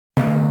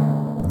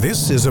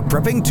This is a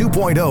Prepping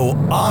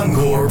 2.0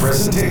 Encore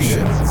presentation.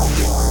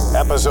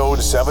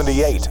 Episode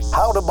 78,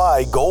 How to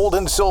Buy Gold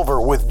and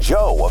Silver with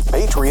Joe of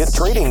Patriot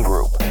Trading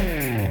Group.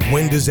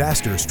 When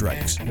disaster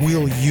strikes,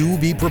 will you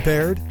be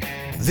prepared?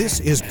 This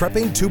is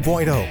Prepping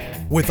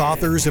 2.0 with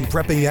authors and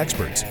prepping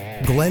experts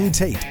Glenn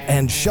Tate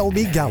and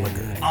Shelby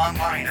Gallagher.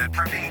 Online at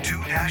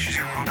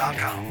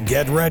prepping2-0.com.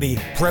 Get ready,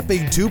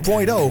 Prepping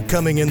 2.0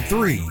 coming in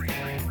 3,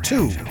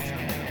 2,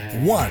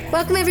 1.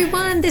 Welcome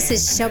everyone, this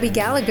is Shelby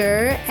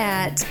Gallagher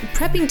at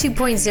Prepping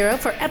 2.0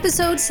 for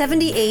episode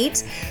 78.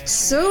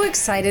 So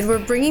excited,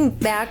 we're bringing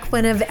back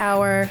one of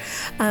our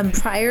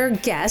prior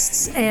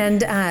guests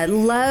and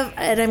I'm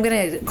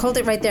going to hold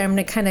it right there. I'm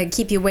going to kind of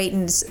keep you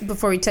waiting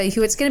before we tell you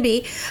who it's going to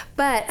be.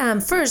 But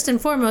first and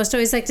foremost, I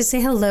always like to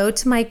say hello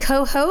to my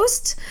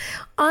co-host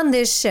on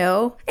this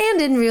show and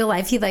in real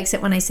life. He likes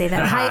it when I say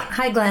that.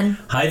 Hi Glenn.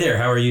 Hi there,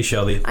 how are you,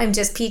 Shelby? I'm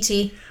just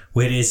peachy.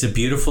 Well, it is a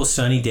beautiful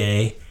sunny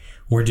day.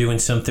 We're doing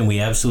something we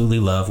absolutely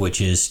love,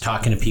 which is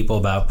talking to people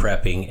about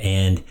prepping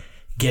and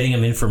getting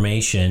them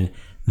information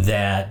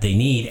that they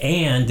need.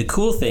 And the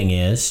cool thing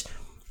is,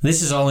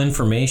 this is all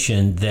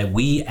information that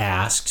we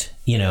asked,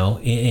 in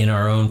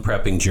our own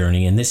prepping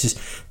journey. And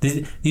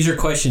these are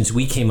questions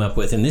we came up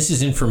with, and this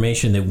is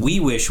information that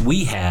we wish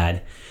we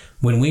had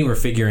when we were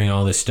figuring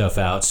all this stuff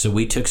out. So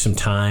we took some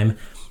time,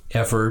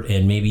 effort,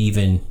 and maybe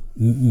even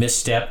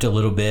misstepped a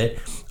little bit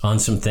on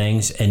some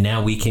things, and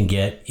now we can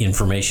get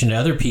information to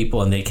other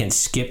people and they can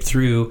skip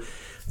through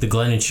the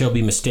Glenn and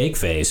Shelby mistake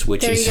phase,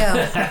 which is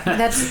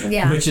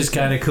which is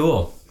kind of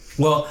cool.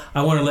 Well,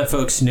 I want to let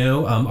folks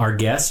know our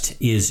guest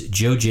is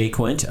Joe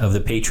Jaquint of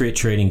the Patriot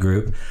Trading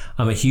Group.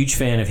 I'm a huge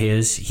fan of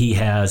his. He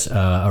has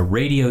a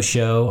radio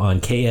show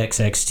on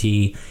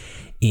KXXT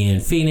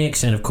in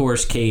Phoenix, and of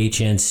course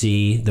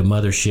KHNC, the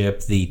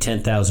mothership, the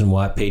 10,000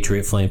 watt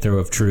Patriot Flamethrower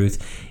of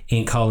Truth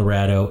in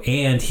Colorado.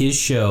 And his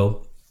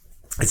show,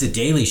 it's a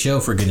daily show,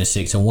 for goodness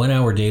sakes, a 1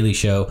 hour daily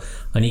show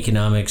on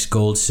economics,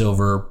 gold,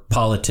 silver,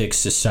 politics,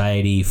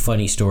 society,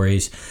 funny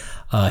stories.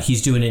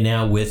 He's doing it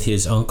now with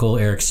his uncle,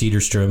 Eric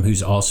Cederstrom,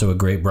 who's also a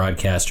great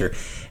broadcaster.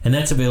 And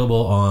that's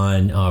available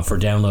on for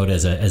download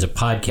as a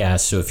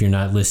podcast. So if you're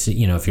not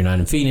listening, if you're not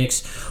in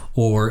Phoenix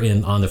or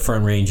on the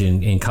Front Range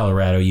in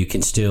Colorado, you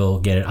can still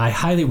get it. I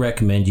highly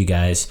recommend you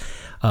guys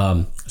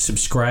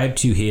subscribe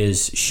to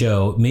his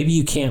show. Maybe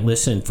you can't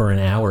listen for an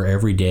hour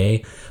every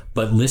day,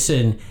 but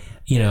listen,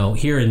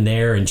 here and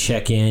there and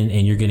check in,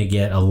 and you're going to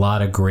get a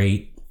lot of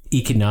great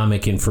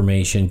economic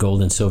information,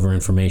 gold and silver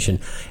information.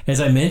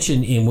 As I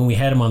mentioned when we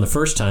had him on the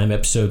first time,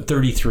 episode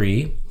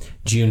 33,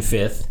 June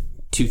 5th,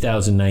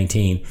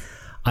 2019,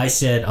 I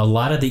said a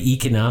lot of the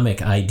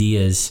economic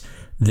ideas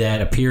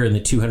that appear in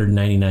the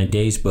 299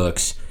 Days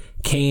books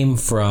came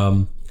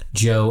from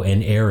Joe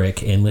and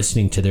Eric and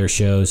listening to their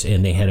shows,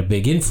 and they had a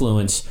big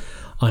influence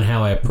on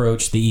how I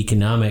approach the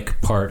economic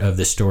part of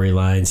the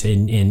storylines.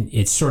 And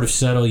it's sort of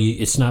subtle.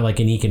 It's not like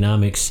an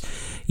economics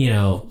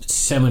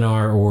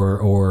seminar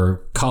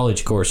or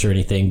college course or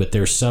anything, but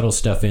there's subtle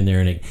stuff in there,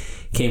 and it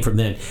came from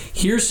then.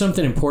 Here's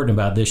something important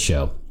about this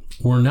show.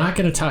 We're not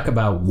going to talk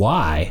about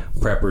why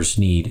preppers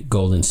need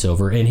gold and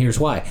silver, and here's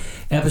why.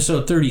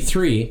 Episode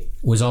 33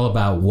 was all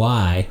about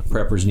why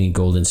preppers need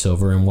gold and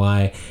silver and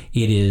why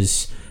it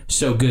is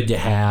so good to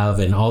have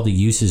and all the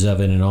uses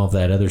of it and all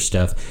that other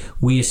stuff.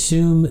 We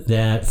assume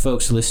that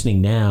folks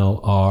listening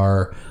now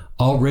are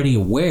already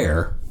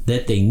aware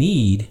that they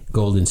need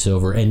gold and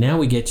silver, and now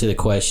we get to the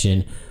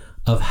question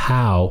of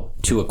how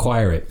to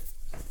acquire it.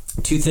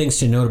 Two things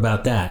to note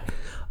about that.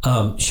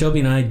 Shelby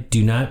and I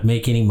do not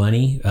make any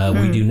money.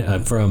 We do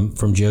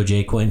from Joe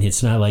Jaquint.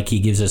 It's not like he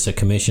gives us a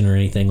commission or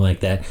anything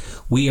like that.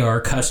 We are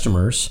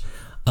customers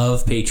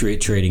of Patriot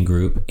Trading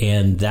Group,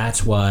 and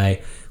that's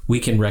why we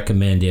can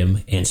recommend him.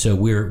 And so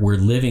we're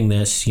living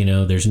this.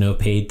 There's no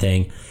paid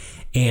thing.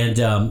 And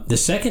the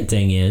second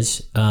thing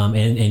is,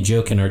 and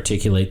Joe can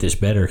articulate this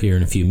better here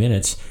in a few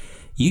minutes,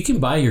 you can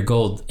buy your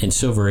gold and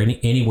silver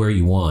anywhere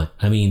you want.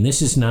 I mean,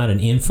 this is not an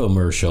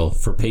infomercial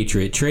for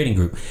Patriot Trading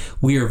Group.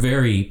 We are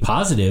very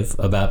positive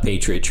about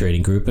Patriot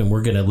Trading Group, and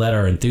we're going to let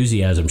our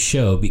enthusiasm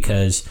show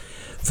because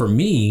for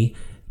me,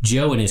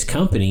 Joe and his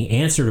company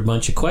answered a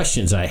bunch of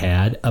questions I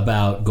had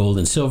about gold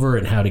and silver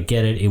and how to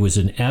get it. It was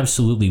an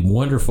absolutely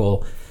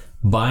wonderful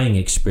buying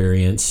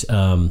experience,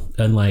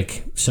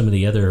 unlike some of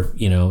the other,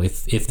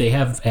 if they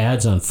have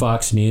ads on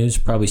Fox News,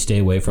 probably stay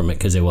away from it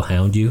because they will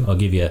hound you. I'll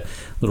give you a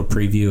little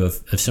preview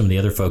of some of the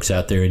other folks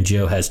out there, and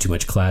Joe has too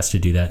much class to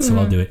do that, so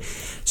I'll do it.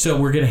 So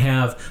we're going to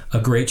have a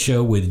great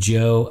show with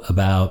Joe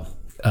about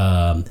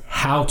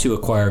how to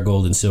acquire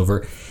gold and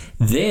silver.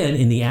 Then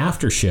in the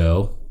after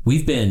show,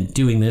 we've been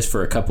doing this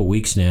for a couple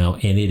weeks now,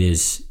 and it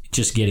is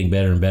just getting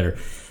better and better.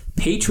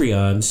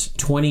 Patreon's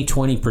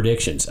 2020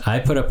 predictions. I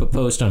put up a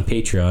post on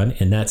Patreon,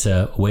 and that's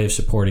a way of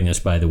supporting us,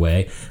 by the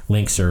way.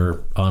 Links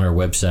are on our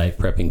website,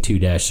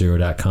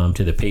 prepping2-0.com,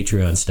 to the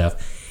Patreon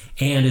stuff.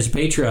 And as a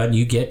Patreon,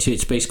 you get to,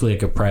 it's basically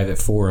like a private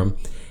forum,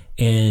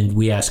 and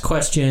we ask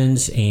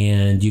questions,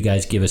 and you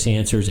guys give us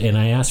answers. And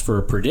I asked for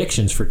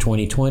predictions for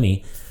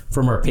 2020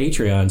 from our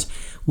Patreons.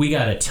 We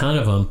got a ton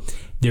of them.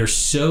 they're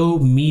so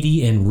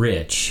meaty and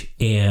rich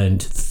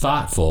and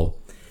thoughtful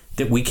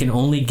that we can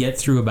only get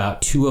through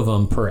about 2 of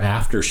them per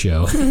after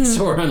show.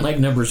 So we're on like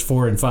numbers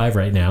 4 and 5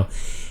 right now.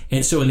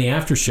 And so in the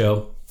after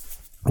show,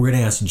 we're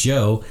going to ask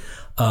Joe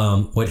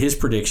what his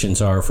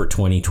predictions are for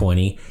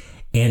 2020.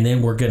 And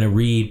then we're going to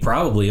read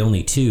probably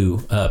only 2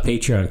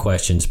 Patreon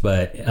questions.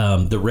 But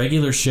the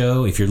regular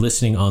show, if you're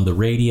listening on the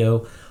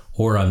radio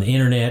or on the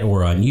internet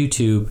or on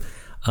YouTube,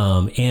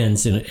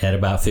 ends at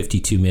about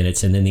 52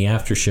 minutes. And then the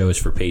after show is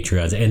for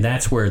Patreons. And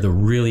that's where the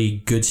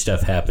really good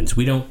stuff happens.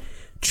 We don't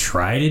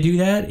try to do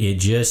that. It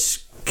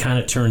just kind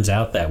of turns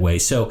out that way.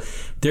 So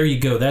there you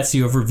go. That's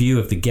the overview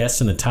of the guests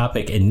and the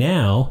topic. And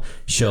now,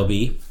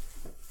 Shelby,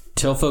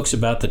 tell folks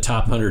about the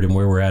top 100 and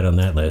where we're at on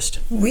that list.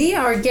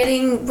 We're going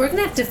to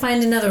have to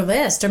find another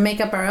list or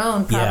make up our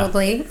own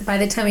probably by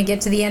the time we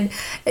get to the end.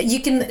 You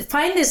can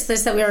find this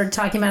list that we were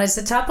talking about. It's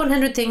the top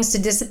 100 things to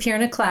disappear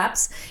in a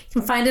collapse.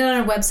 You can find it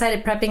on our website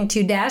at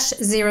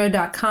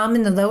prepping2-0.com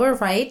in the lower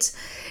right.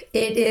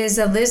 It is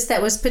a list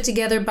that was put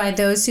together by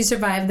those who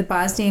survived the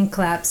Bosnian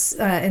collapse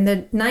in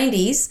the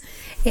 90s.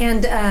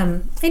 And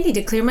I need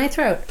to clear my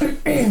throat.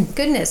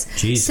 Goodness.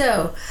 Jeez.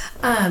 So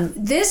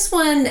this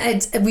one,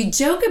 we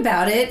joke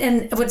about it.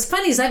 And what's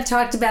funny is I've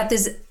talked about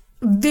this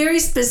very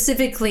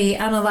specifically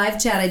on a live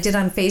chat I did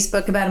on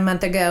Facebook about a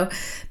month ago,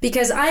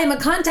 because I am a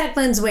contact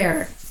lens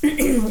wearer.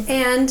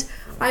 And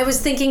I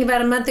was thinking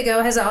about a month ago,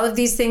 as all of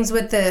these things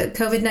with the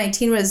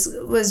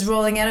COVID-19 was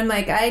rolling out, I'm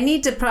like, I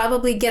need to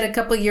probably get a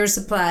couple years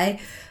supply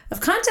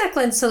of contact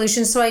lens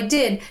solutions. So I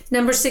did.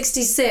 Number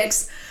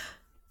 66,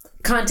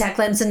 contact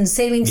lens and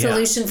saline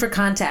solution for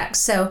contacts.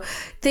 So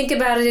think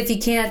about it. If you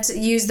can't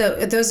use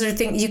those are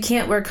things, you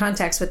can't wear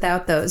contacts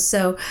without those.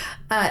 So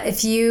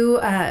if you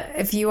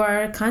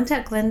are a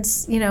contact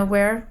lens,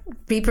 wear,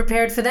 be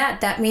prepared for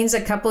that. That means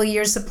a couple of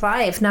years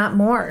supply, if not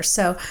more.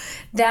 So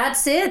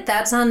that's it.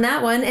 That's on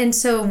that one. And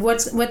so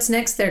what's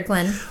next there,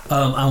 Glenn?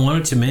 I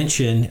wanted to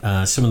mention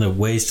some of the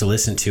ways to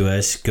listen to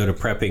us. Go to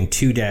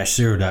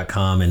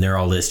prepping2-0.com and they're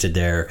all listed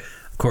there.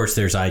 Of course,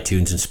 there's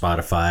iTunes and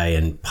Spotify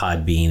and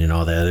Podbean and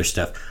all that other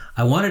stuff.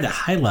 I wanted to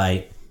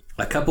highlight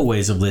a couple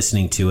ways of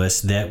listening to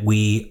us that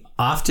we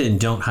often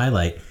don't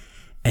highlight.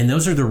 And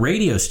those are the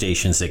radio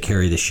stations that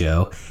carry the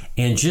show.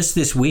 And just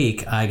this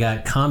week, I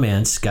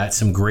got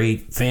some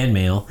great fan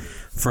mail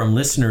from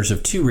listeners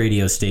of 2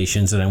 radio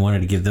stations, and I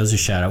wanted to give those a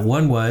shout out.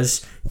 One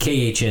was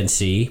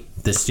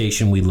KHNC, the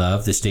station we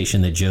love, the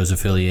station that Joe's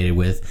affiliated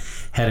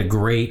with, had a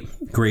great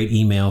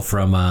email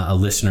from a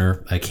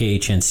listener, a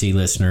KHNC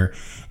listener.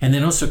 And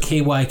then also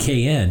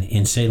KYKN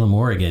in Salem,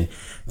 Oregon.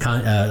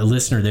 A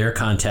listener there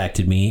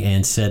contacted me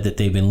and said that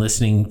they've been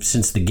listening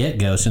since the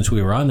get-go, since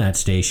we were on that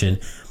station,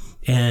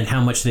 and how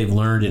much they've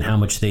learned and how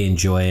much they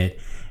enjoy it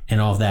and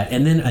all of that.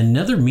 And then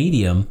another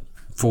medium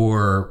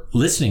for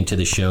listening to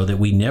the show that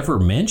we never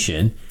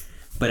mention,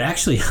 but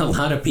actually a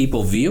lot of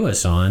people view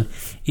us on,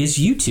 is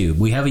YouTube.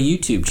 We have a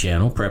YouTube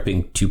channel,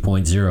 Prepping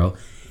 2.0,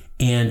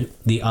 and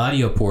the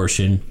audio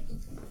portion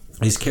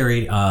is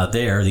carried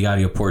there, the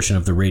audio portion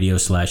of the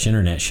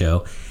radio/internet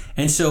show.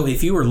 And so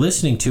if you were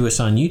listening to us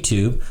on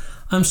YouTube,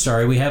 I'm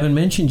sorry we haven't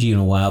mentioned you in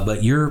a while,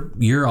 but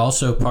you're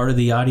also part of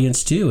the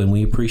audience too, and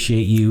we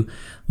appreciate you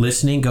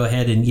listening. Go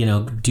ahead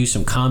and do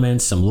some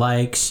comments, some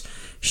likes,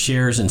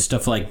 shares, and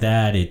stuff like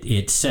that.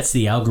 It sets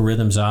the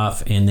algorithms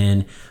off, and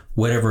then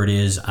whatever it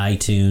is,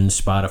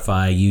 iTunes,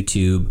 Spotify,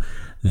 YouTube,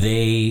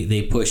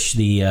 they push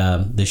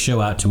the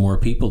show out to more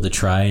people to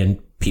try, and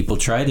people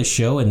try the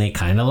show and they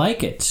kind of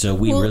like it. So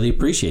we really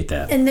appreciate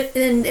that. And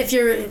if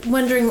you're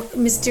wondering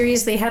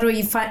mysteriously, how do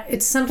you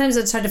find, sometimes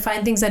it's hard to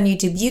find things on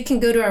YouTube. You can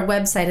go to our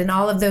website and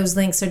all of those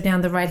links are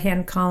down the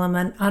right-hand column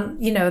on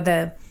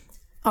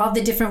all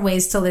the different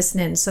ways to listen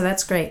in. So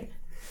that's great.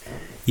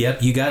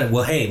 Yep, you got it.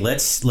 Well, hey,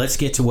 let's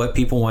get to what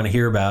people want to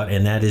hear about,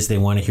 and that is they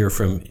want to hear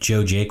from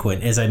Joe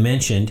Jaquin. As I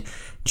mentioned,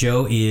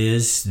 Joe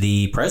is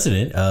the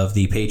president of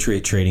the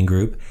Patriot Trading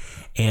Group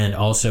and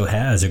also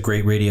has a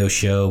great radio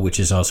show, which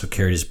is also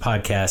carried as a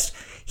podcast.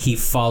 He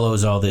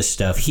follows all this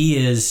stuff.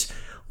 He is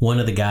one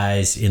of the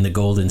guys in the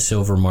gold and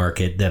silver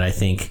market that I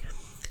think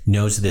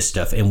knows this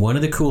stuff. And one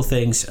of the cool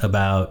things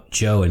about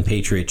Joe and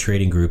Patriot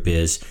Trading Group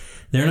is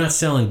they're not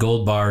selling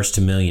gold bars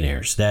to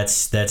millionaires.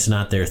 That's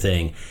not their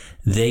thing.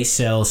 They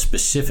sell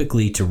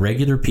specifically to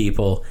regular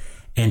people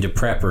and to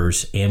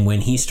preppers. And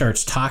when he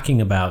starts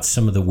talking about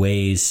some of the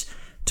ways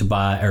to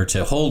buy or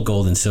to hold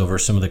gold and silver,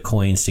 some of the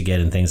coins to get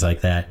and things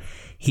like that,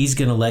 he's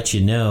going to let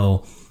you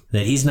know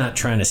that he's not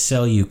trying to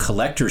sell you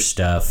collector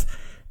stuff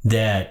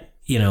that,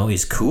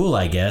 is cool,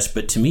 I guess.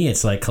 But to me,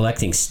 it's like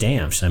collecting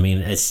stamps. I mean,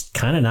 it's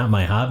kind of not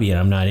my hobby and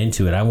I'm not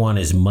into it. I want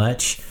as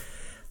much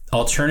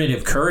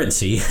alternative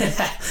currency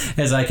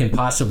as I can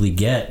possibly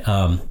get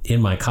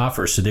in my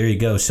coffer. So there you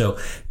go. So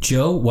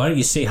Joe, why don't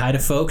you say hi to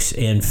folks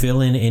and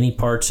fill in any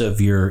parts of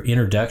your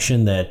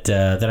introduction that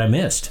I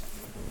missed?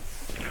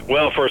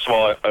 Well, first of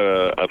all,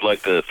 I'd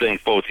like to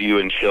thank both you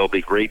and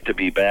Shelby. Great to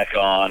be back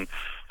on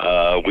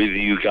with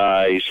you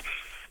guys.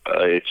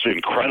 it's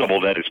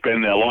incredible that it's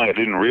been that long. I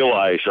didn't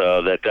realize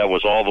that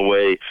was all the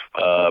way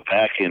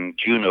back in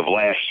June of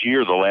last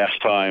year, the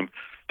last time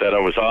that I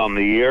was on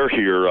the air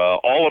here.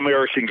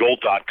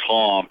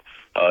 AllAmericanGold.com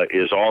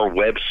is our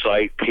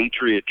website.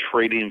 Patriot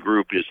Trading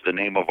Group is the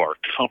name of our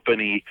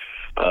company.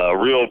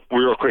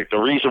 Real quick, the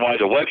reason why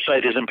the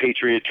website isn't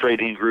Patriot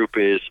Trading Group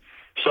is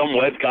some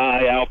web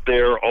guy out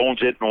there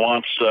owns it and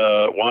wants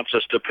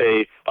us to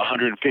pay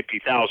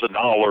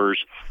 $150,000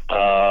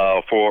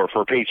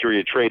 for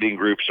Patriot Trading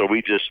Group. So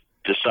we just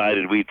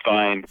decided we'd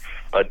find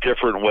a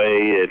different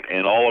way, and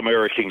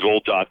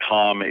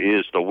AllAmericanGold.com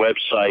is the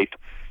website.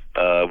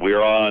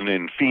 We're on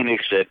in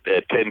Phoenix at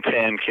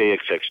 1010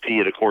 KXXT,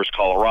 and of course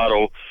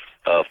Colorado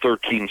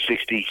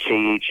 1360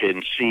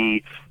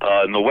 KHNC,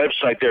 and the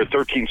website there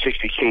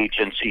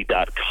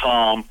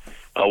 1360KHNC.com.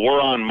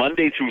 We're on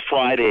Monday through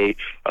Friday,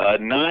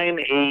 9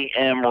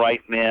 a.m.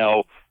 right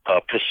now,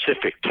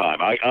 Pacific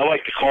time. I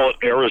like to call it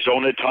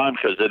Arizona time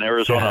because in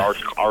Arizona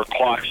our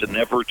clocks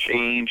never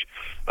change.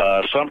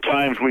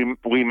 Sometimes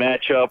we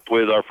match up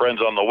with our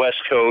friends on the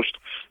West Coast.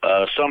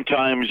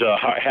 Sometimes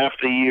half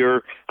the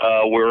year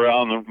we're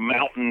on the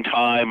Mountain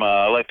Time.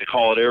 I like to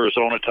call it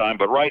Arizona time.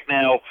 But right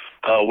now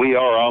we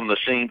are on the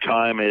same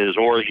time as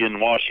Oregon,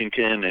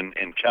 Washington,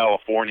 and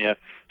California.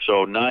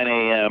 So 9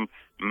 a.m.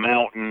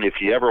 Mountain.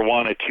 If you ever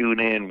want to tune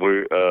in,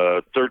 we're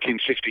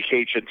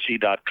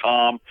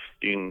 1360KHNC.com.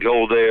 You can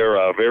go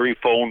there. Very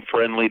phone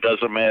friendly.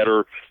 Doesn't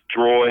matter.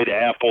 Droid,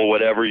 Apple,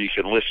 whatever. You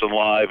can listen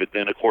live. And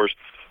then, of course,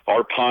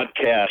 our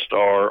podcasts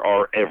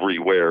are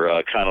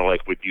everywhere, kind of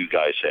like what you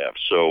guys have.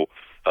 So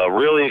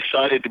really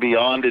excited to be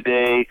on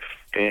today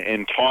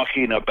and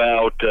talking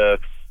about,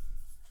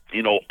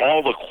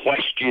 all the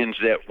questions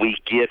that we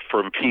get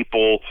from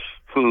people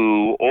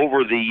who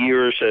over the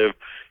years have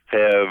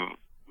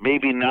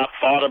maybe not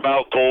thought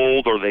about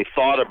gold, or they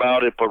thought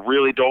about it but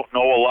really don't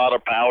know a lot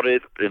about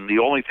it, and the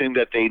only thing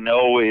that they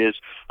know is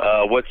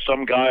what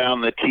some guy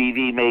on the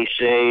TV may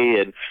say,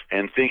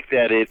 and think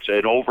that it's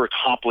an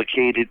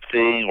overcomplicated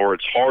thing, or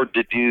it's hard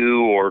to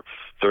do, or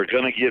they're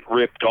going to get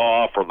ripped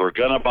off, or they're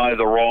going to buy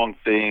the wrong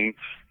thing.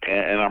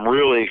 And I'm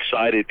really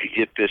excited to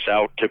get this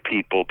out to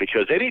people,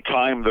 because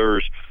anytime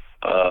there's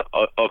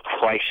a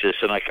crisis,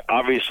 and like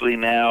obviously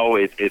now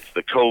it's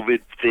the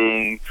COVID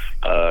thing.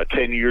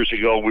 10 years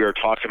ago we were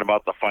talking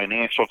about the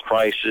financial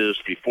crisis.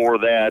 Before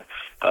that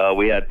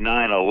we had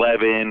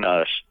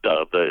 9/11,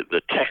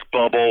 the tech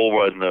bubble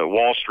when the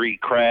Wall Street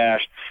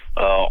crashed.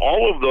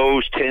 All of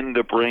those tend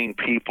to bring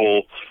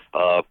people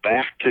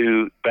back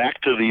to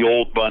the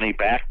old money,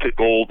 back to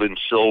gold and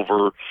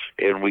silver,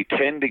 and we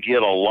tend to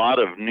get a lot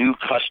of new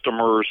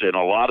customers and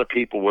a lot of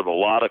people with a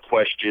lot of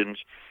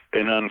questions.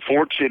 And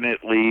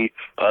unfortunately,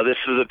 this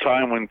is a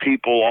time when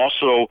people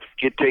also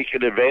get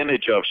taken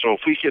advantage of. So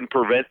if we can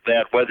prevent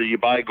that, whether you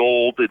buy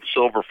gold and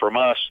silver from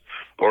us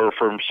or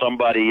from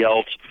somebody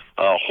else,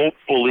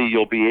 hopefully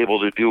you'll be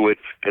able to do it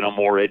in a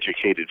more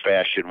educated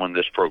fashion when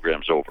this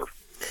program's over.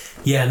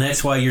 Yeah, and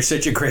that's why you're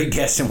such a great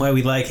guest, and why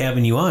we like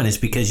having you on, is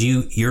because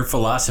your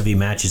philosophy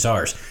matches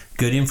ours.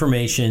 Good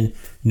information,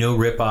 no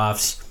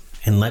rip-offs,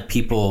 and let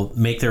people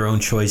make their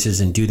own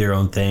choices and do their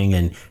own thing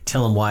and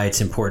tell them why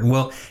it's important.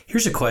 Well,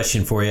 here's a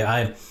question for you.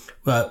 I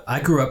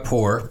grew up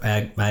poor.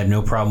 I have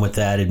no problem with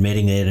that,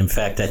 admitting it. In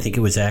fact, I think it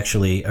was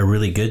actually a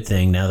really good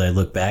thing now that I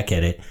look back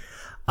at it.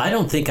 I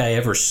don't think I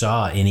ever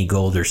saw any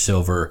gold or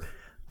silver.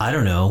 I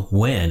don't know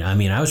when. I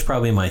mean, I was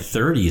probably in my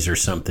 30s or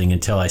something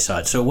until I saw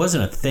it. So it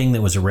wasn't a thing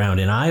that was around.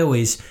 And I'm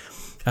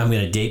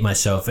going to date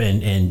myself,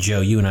 and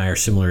Joe, you and I are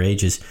similar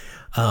ages.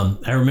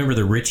 I remember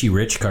the Richie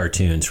Rich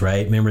cartoons,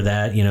 right? Remember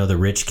that? The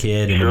rich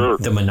kid and Sure.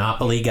 the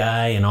Monopoly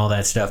guy and all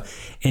that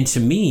stuff. And to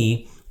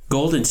me,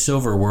 gold and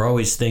silver were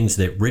always things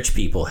that rich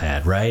people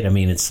had, right? I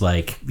mean, it's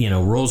like,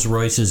 Rolls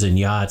Royces and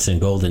yachts and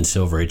gold and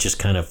silver. It just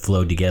kind of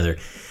flowed together.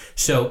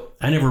 So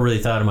I never really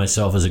thought of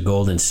myself as a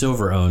gold and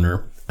silver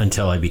owner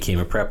until I became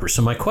a prepper.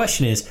 So my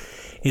question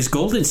is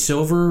gold and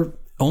silver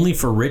only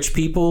for rich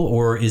people,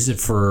 or is it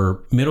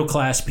for middle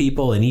class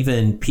people and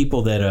even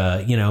people that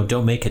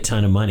don't make a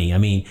ton of money? I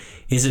mean,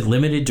 is it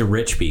limited to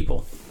rich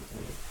people?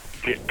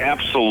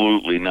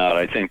 Absolutely not.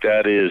 I think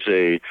that is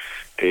a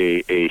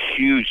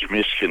huge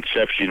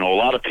misconception. A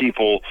lot of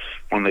people,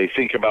 when they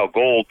think about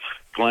gold,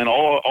 Glenn,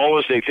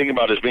 all they think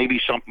about is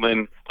maybe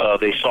something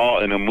they saw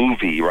in a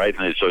movie, right?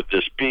 And it's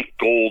this big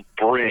gold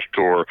brick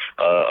or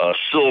a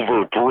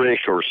silver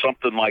brick or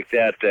something like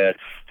that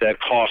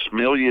costs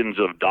millions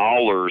of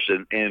dollars,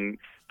 and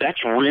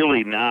that's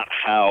really not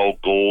how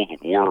gold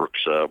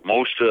works.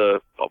 Most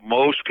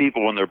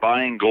people, when they're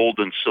buying gold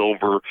and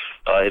silver,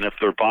 and if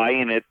they're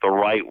buying it the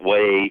right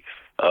way,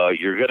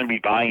 you're going to be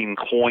buying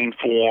coin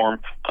form,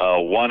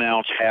 1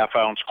 ounce, half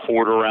ounce,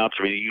 quarter ounce.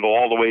 I mean, you go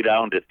all the way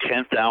down to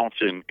 10th ounce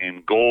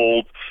in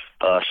gold.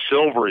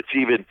 Silver, it's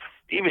even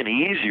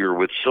easier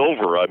with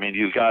silver. I mean,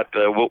 you've got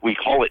what we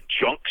call it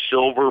junk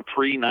silver,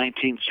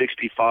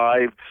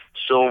 pre-1965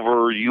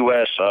 silver,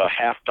 U.S.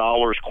 half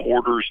dollars,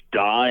 quarters,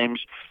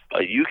 dimes.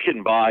 You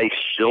can buy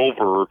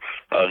silver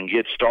and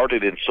get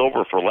started in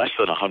silver for less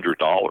than $100.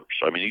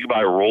 I mean, you can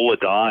buy a roll of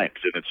dimes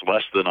and it's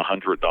less than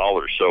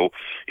 $100. So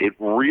it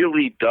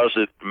really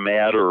doesn't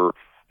matter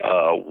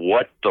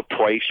what the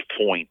price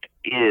point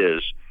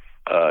is.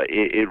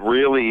 It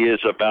really is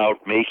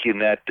about making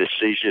that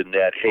decision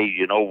that, hey,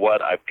 you know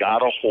what, I've got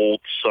to hold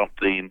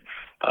something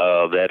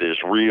that is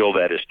real,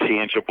 that is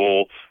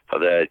tangible,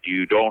 that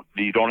you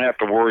don't have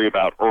to worry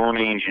about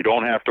earnings, you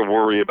don't have to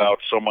worry about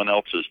someone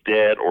else's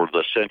debt or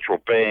the central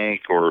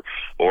bank or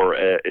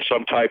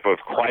some type of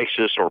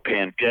crisis or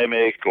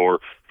pandemic or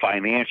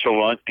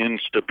financial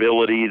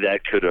instability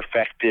that could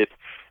affect it,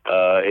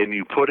 and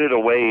you put it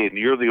away, and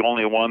you're the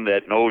only one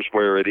that knows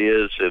where it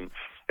is, and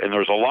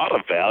there's a lot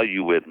of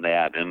value in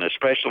that, and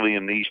especially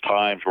in these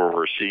times where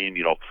we're seeing,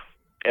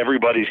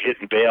 everybody's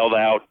getting bailed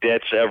out,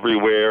 debts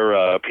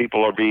everywhere,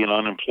 people are being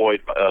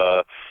unemployed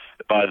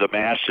by the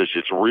masses.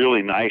 It's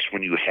really nice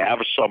when you have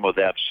some of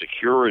that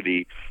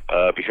security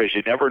because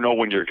you never know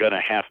when you're going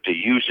to have to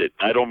use it.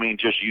 I don't mean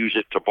just use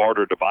it to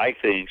barter to buy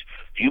things.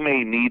 You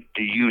may need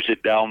to use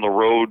it down the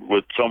road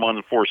with some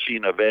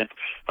unforeseen event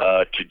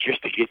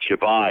to get you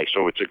by.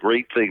 So it's a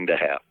great thing to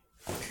have.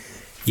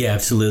 Yeah,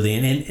 absolutely.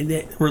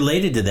 And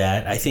related to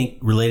that, I think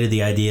related to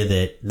the idea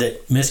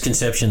that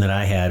misconception that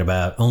I had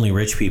about only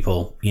rich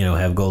people,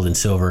 have gold and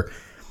silver.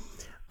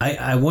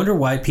 I wonder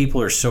why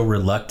people are so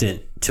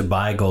reluctant to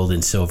buy gold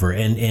and silver.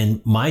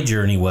 And my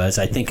journey was,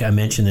 I think I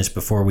mentioned this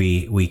before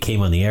we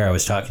came on the air. I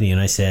was talking to you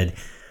and I said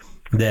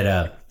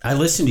that I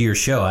listened to your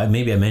show.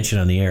 Maybe I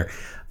mentioned on the air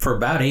for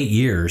about 8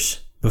 years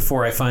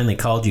before I finally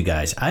called you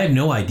guys. I have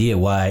no idea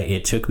why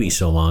it took me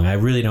so long. I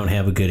really don't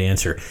have a good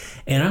answer.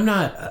 And I'm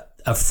not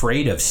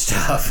afraid of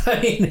stuff.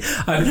 I mean,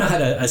 I'm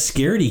not a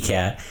scaredy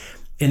cat.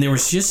 And there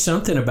was just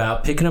something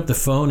about picking up the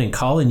phone and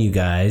calling you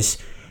guys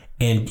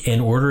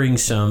and ordering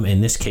some,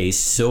 in this case,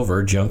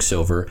 silver, junk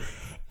silver.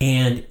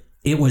 And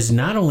it was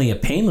not only a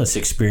painless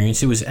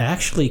experience, it was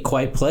actually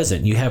quite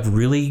pleasant. You have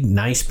really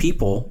nice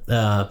people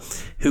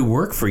who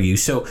work for you.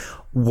 So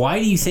why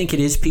do you think it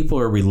is people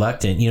are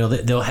reluctant?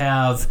 They'll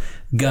have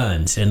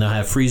guns and they'll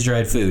have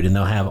freeze-dried food and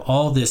they'll have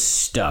all this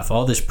stuff,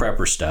 all this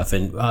prepper stuff.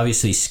 And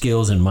obviously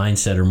skills and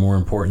mindset are more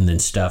important than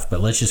stuff,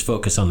 but let's just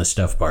focus on the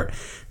stuff part.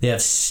 They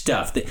have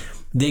stuff.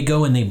 They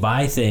go and they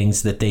buy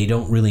things that they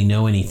don't really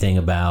know anything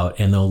about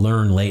and they'll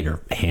learn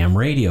later. Ham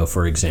radio,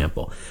 for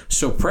example.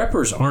 So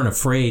preppers aren't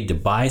afraid to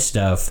buy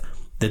stuff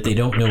that they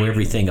don't know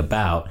everything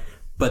about.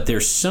 But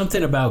there's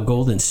something about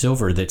gold and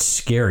silver that's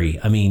scary.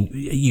 I mean,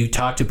 you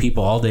talk to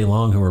people all day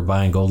long who are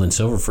buying gold and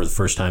silver for the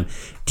first time.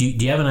 Do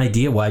you have an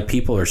idea why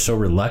people are so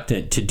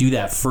reluctant to do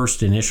that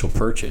first initial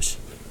purchase?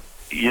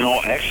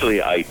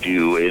 Actually I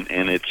do,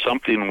 and it's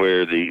something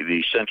where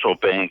the central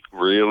bank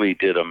really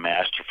did a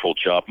masterful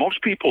job.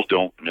 Most people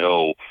don't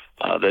know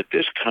that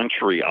this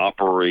country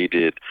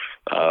operated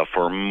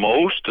for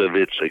most of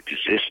its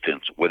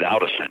existence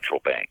without a central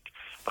bank.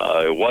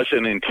 It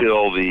wasn't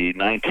until the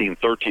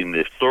 1913,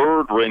 the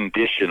third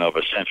rendition of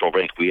a central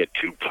bank. We had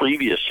two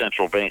previous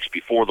central banks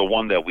before the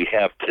one that we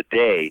have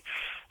today,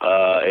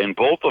 and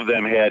both of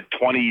them had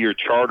 20-year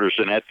charters,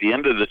 and at the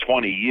end of the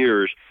 20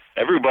 years,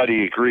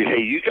 everybody agreed,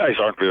 hey, you guys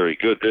aren't very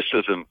good.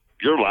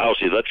 You're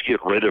lousy. Let's get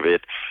rid of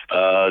it.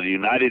 The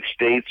United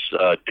States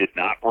did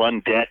not run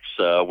debts.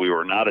 We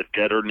were not a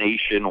debtor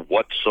nation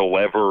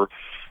whatsoever.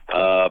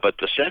 But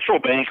the central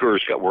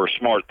bankers were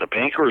smart. The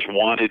bankers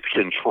wanted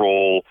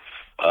control,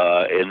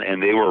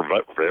 and they were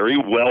very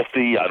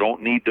wealthy. I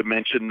don't need to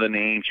mention the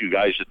names. You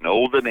guys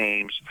know the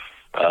names.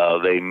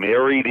 They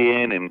married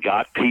in and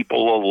got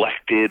people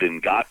elected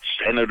and got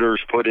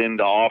senators put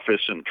into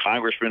office and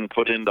congressmen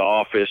put into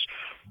office,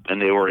 and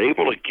they were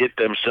able to get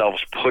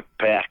themselves put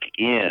back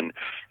in.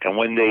 And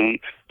when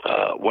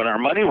our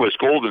money was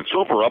gold and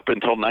silver up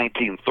until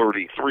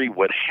 1933,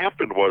 what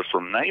happened was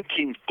from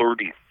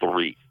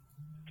 1933,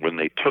 when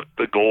they took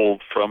the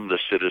gold from the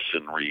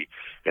citizenry,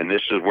 and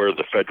this is where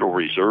the Federal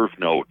Reserve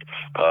Note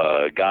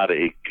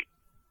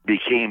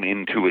became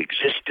into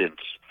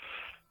existence,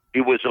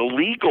 it was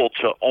illegal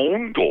to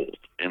own gold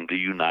in the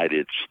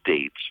United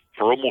States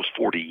for almost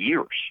 40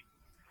 years.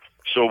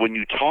 So when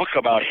you talk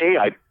about, hey,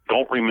 I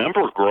don't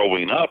remember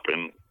growing up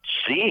and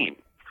seeing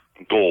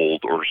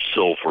gold or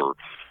silver,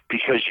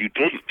 because you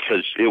didn't,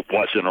 because it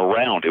wasn't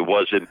around. It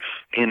wasn't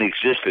in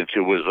existence.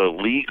 It was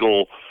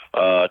illegal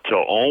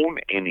to own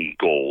any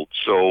gold.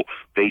 So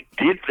they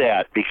did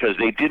that because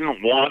they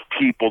didn't want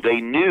people.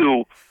 They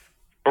knew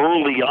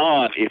early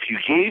on, if you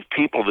gave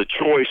people the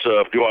choice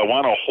of, do I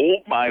want to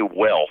hold my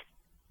wealth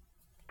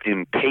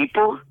in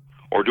paper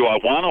or do I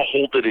want to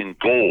hold it in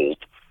gold,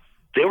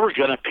 they were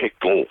going to pick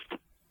gold.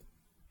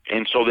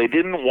 And so they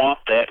didn't want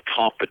that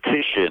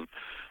competition.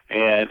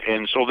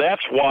 And so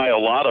that's why a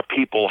lot of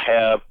people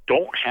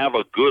don't have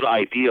a good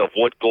idea of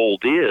what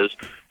gold is.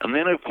 And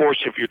then, of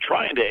course, if you're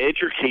trying to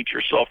educate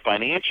yourself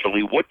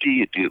financially, what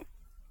do?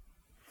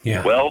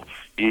 Yeah. Well,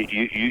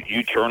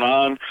 you turn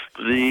on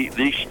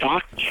the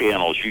stock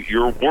channels.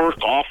 Your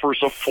work offers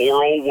a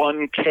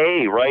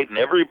 401k, right? And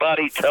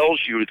everybody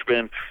tells you, it's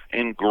been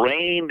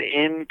ingrained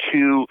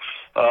into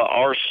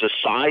our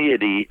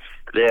society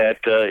that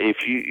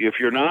if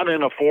you're not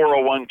in a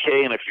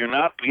 401k and if you're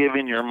not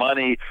giving your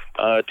money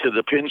to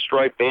the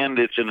pinstripe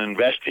bandits and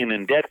investing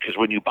in debt, because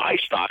when you buy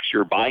stocks,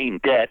 you're buying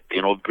debt.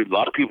 You know, a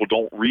lot of people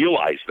don't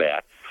realize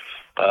that.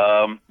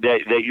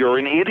 That you're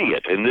an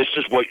idiot, and this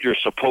is what you're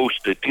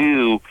supposed to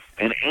do.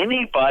 And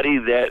anybody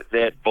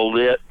that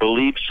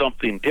believes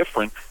something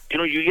different, you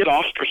know, you get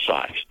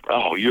ostracized.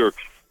 Oh, you're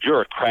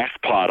a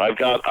crackpot. I've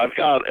got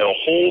a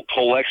whole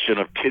collection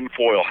of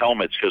tinfoil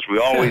helmets, because we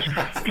always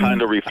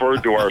kind of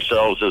referred to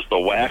ourselves as the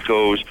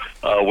wackos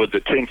with the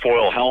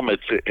tinfoil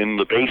helmets in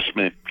the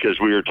basement, because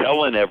we were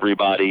telling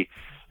everybody,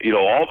 you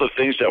know, all the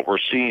things that we're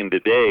seeing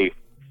today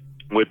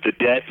with the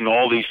debt and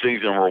all these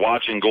things, and we're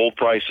watching gold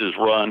prices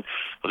run,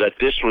 that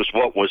this was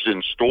what was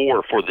in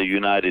store for the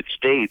United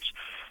States.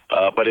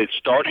 But it's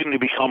starting to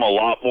become a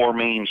lot more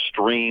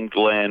mainstream,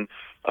 Glenn,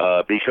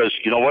 because,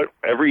 you know what,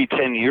 every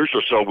 10 years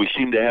or so, we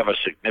seem to have a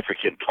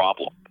significant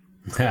problem.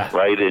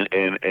 Right,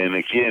 and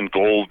again,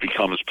 gold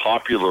becomes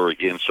popular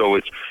again. So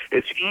it's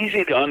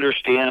easy to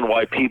understand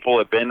why people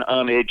have been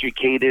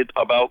uneducated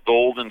about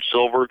gold and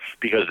silver,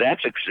 because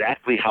that's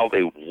exactly how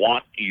they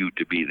want you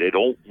to be. They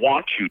don't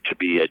want you to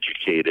be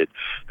educated.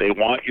 They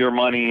want your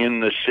money in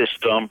the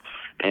system,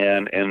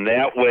 and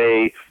that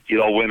way, you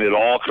know, when it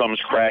all comes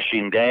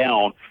crashing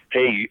down,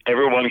 hey,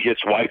 everyone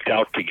gets wiped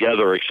out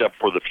together except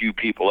for the few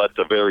people at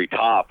the very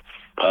top.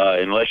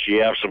 Unless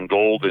you have some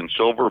gold and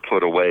silver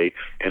put away.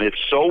 And it's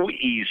so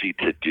easy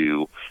to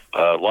do.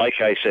 Like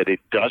I said,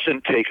 it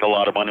doesn't take a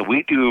lot of money.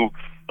 We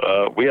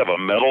have a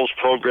metals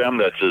program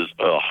that's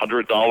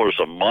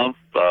 $100 a month.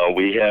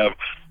 We have,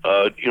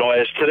 you know,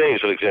 as today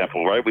is an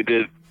example, right? We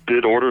did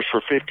orders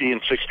for $50,000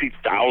 and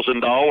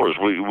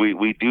 $60,000.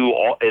 We do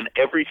all and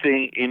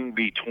everything in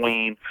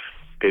between.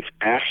 It's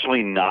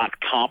actually not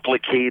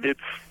complicated.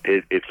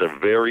 It's a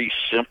very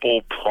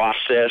simple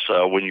process.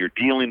 When you're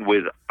dealing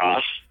with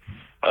us,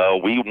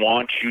 we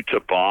want you to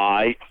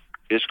buy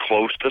as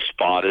close to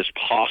spot as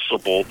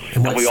possible.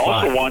 And we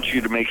also want you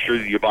to make sure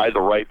that you buy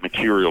the right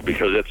material,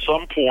 because at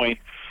some point,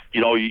 you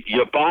know,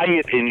 you buy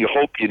it and you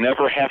hope you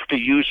never have to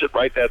use it,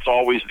 right? That's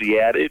always the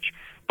adage.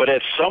 But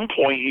at some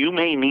point, you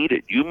may need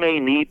it. You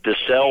may need to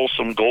sell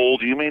some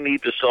gold. You may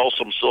need to sell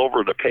some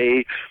silver to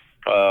pay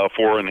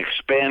for an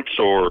expense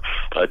or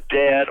a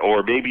debt,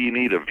 or maybe you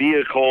need a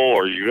vehicle,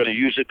 or you're going to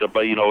use it to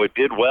buy, you know, it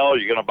did well,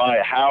 you're going to buy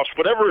a house,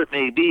 whatever it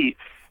may be.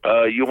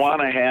 You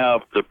want to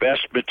have the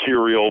best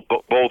material,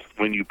 both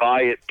when you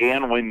buy it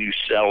and when you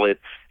sell it.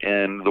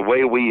 And the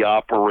way we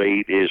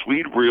operate is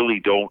we really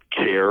don't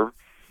care.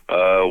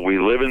 We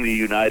live in the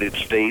United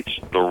States.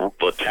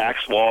 The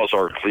tax laws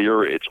are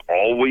clear. It's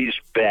always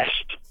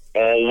best,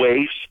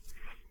 always,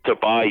 to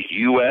buy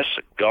U.S.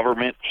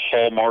 government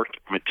hallmarked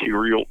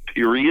material,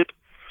 period.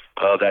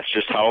 That's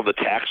just how the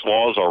tax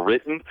laws are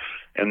written.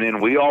 And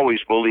then we always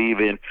believe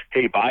in,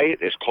 hey, buy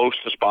it as close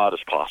to spot as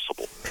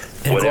possible.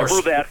 And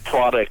whatever that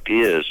product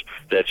is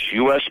that's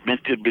U.S.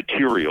 minted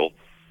material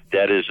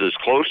that is as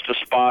close to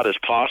spot as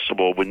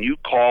possible, when you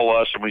call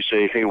us and we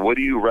say, hey, what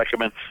do you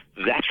recommend?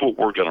 That's what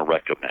we're going to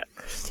recommend.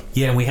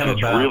 Yeah, and we have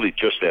it's really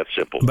just that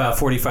simple. About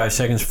 45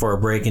 seconds for our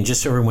break. And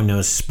just so everyone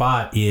knows,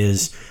 spot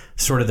is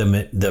sort of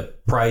the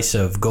price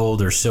of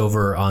gold or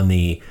silver on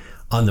the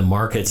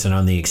markets and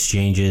on the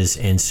exchanges.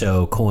 And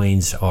so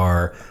coins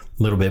are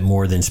a little bit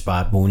more than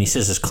spot, but when he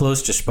says as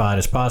close to spot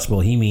as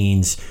possible, he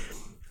means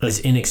as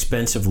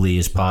inexpensively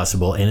as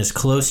possible and as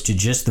close to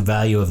just the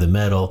value of the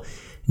metal.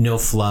 No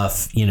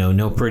fluff, you know,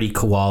 no pretty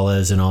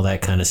koalas and all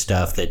that kind of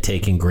stuff that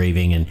take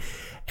engraving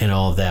and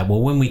all of that.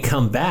 Well, when we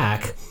come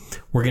back,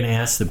 we're going to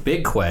ask the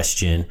big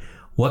question: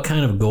 what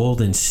kind of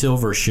gold and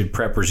silver should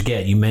preppers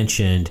get? You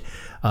mentioned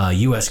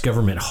U.S.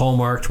 government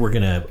hallmarked. We're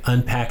going to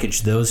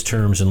unpackage those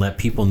terms and let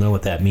people know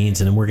what that means,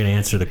 and then we're going to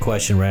answer the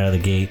question right out of the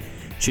gate: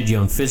 should you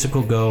own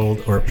physical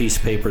gold or a piece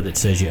of paper that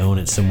says you own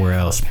it somewhere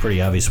else?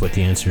 Pretty obvious what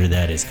the answer to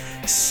that is.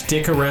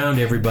 Stick around,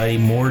 everybody.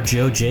 More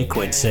Joe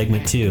Jaquint,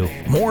 segment 2.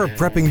 More of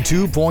Prepping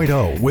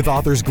 2.0 with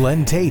authors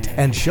Glenn Tate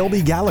and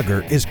Shelby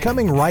Gallagher is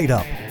coming right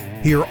up.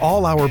 Hear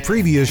all our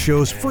previous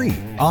shows free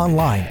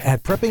online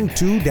at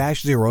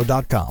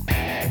prepping2-0.com.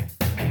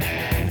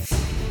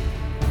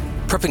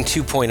 Prepping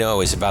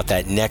 2.0 is about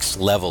that next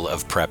level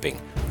of prepping.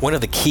 One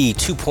of the key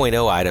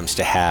 2.0 items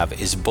to have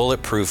is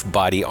bulletproof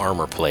body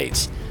armor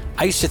plates.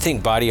 I used to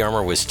think body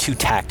armor was too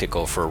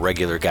tactical for a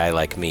regular guy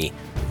like me,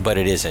 but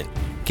it isn't.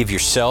 Give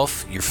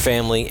yourself, your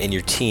family, and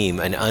your team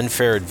an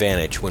unfair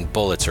advantage when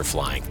bullets are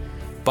flying.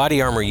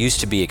 Body armor used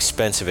to be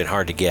expensive and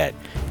hard to get.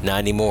 Not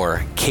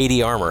anymore.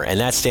 KD Armor, and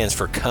that stands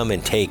for Come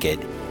and Take It,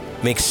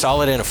 makes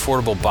solid and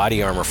affordable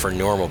body armor for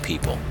normal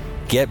people.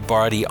 Get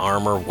body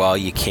armor while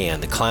you can.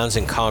 The clowns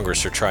in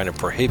Congress are trying to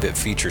prohibit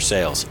future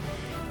sales.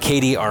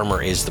 KD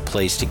Armor is the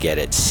place to get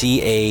it.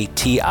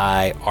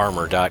 CATI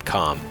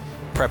armor.com.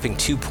 Prepping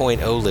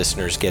 2.0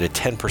 listeners get a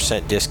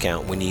 10%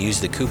 discount when you use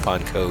the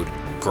coupon code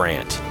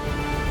Grant.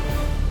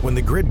 When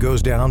the grid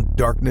goes down,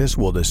 darkness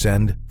will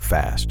descend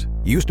fast.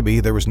 Used to be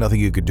there was nothing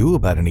you could do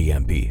about an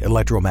EMP,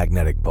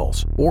 electromagnetic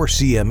pulse, or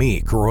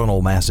CME,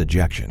 coronal mass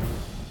ejection.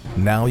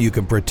 Now you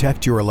can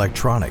protect your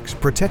electronics,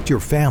 protect your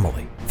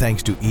family,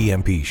 thanks to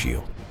EMP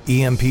Shield.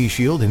 EMP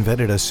Shield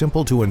invented a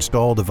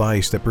simple-to-install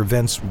device that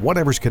prevents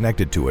whatever's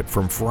connected to it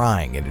from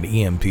frying in an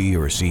EMP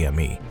or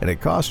CME, and it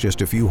costs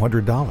just a few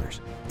 $100s.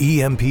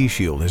 EMP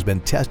Shield has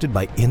been tested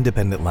by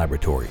independent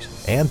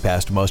laboratories and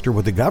passed muster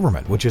with the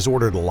government, which has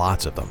ordered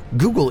lots of them.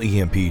 Google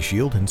EMP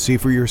Shield and see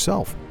for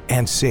yourself.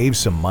 And save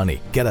some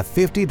money. Get a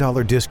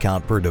 $50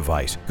 discount per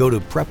device. Go to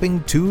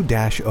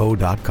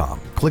prepping2-0.com.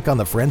 Click on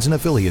the Friends and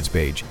Affiliates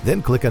page,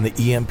 then click on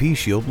the EMP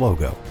Shield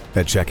logo.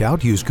 At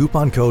checkout, use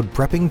coupon code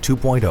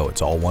PREPPING2.0.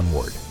 It's all one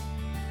word.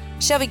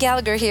 Shelby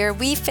Gallagher here.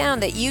 We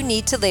found that you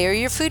need to layer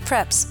your food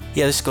preps.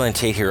 Yeah, this is Glenn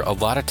Tate here. A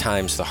lot of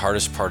times the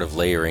hardest part of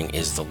layering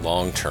is the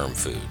long-term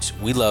foods.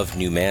 We love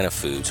Numana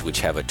foods,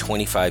 which have a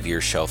 25-year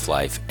shelf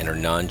life and are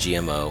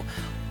non-GMO.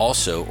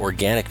 Also,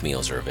 organic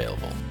meals are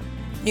available.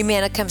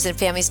 Numana comes in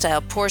family-style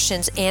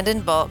portions and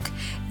in bulk.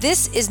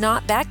 This is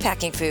not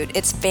backpacking food.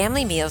 It's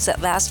family meals that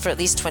last for at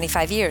least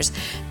 25 years.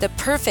 The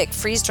perfect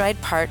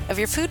freeze-dried part of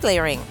your food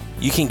layering.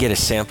 You can get a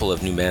sample of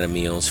Numana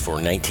meals for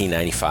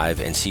 $19.95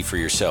 and see for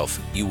yourself.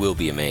 You will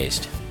be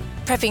amazed.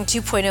 Prepping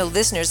 2.0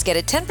 listeners get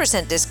a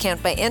 10%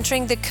 discount by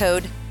entering the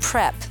code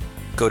PREP.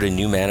 Go to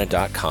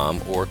Numana.com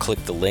or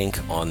click the link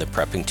on the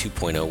Prepping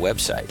 2.0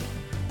 website.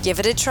 Give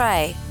it a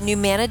try.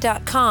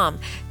 Numana.com.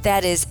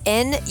 That is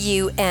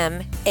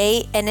Numanna.com.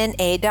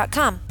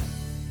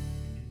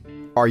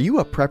 Are you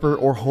a prepper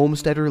or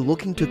homesteader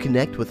looking to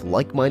connect with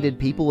like-minded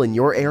people in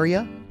your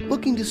area?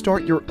 Looking to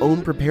start your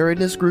own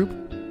preparedness group?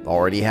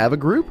 Already have a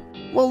group?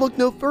 Well, look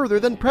no further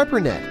than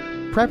PrepperNet.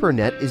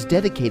 PrepperNet is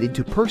dedicated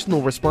to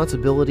personal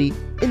responsibility,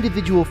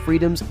 individual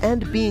freedoms,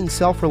 and being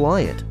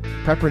self-reliant.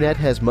 PrepperNet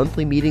has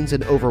monthly meetings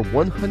in over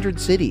 100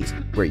 cities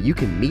where you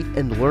can meet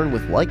and learn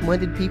with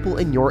like-minded people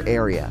in your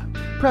area.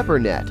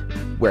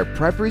 PrepperNet, where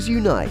preppers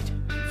unite.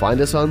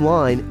 Find us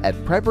online at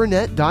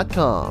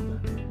preppernet.com.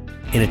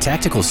 In a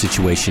tactical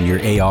situation,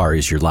 your AR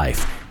is your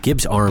life.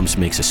 Gibbs Arms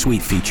makes a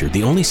sweet feature,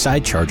 the only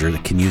side charger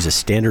that can use a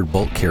standard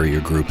bolt carrier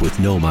group with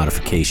no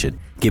modification.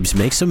 Gibbs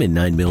makes them in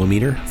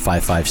 9mm,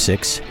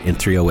 5.56, and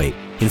 308.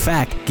 In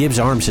fact, Gibbs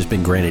Arms has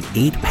been granted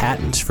 8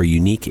 patents for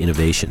unique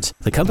innovations.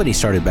 The company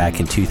started back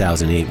in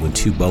 2008 when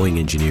 2 Boeing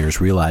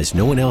engineers realized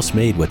no one else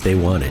made what they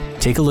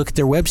wanted. Take a look at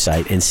their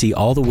website and see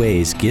all the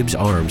ways Gibbs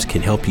Arms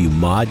can help you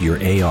mod your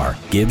AR.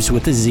 Gibbs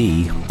with a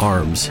Z,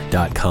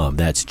 arms.com.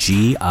 That's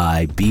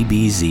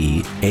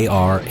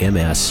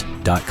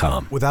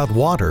GIBBZARMS.com. Without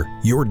water,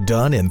 you're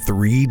done in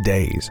 3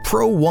 days.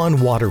 Pro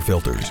One water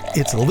filters.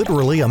 It's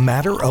literally a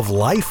matter of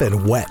life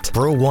and wet.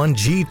 Pro One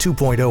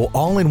G2.0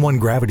 all-in-one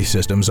gravity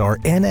systems are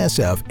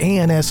NSF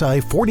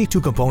ANSI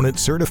 42-component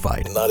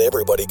certified. Not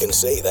everybody can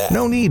say that.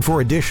 No need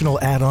for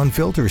additional add-on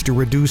filters to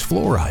reduce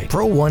fluoride.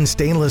 Pro One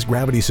stainless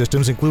gravity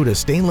systems include a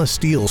stainless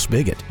steel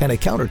spigot and a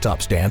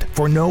countertop stand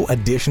for no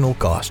additional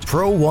cost.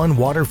 Pro One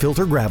water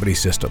filter gravity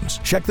systems.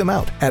 Check them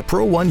out at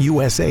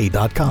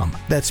ProOneUSA.com.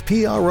 That's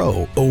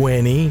PROONEUSA.com.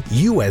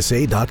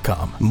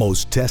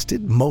 Most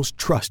tested, most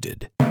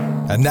trusted.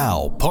 And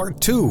now,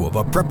 part 2 of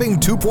a Prepping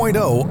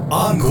 2.0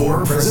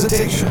 Encore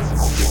presentation.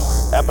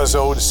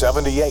 Episode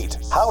 78,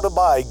 How to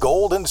Buy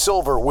Gold and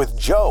Silver with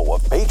Joe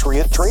of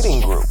Patriot Trading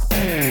Group.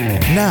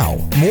 Now,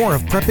 more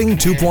of Prepping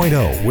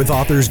 2.0 with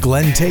authors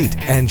Glenn Tate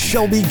and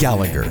Shelby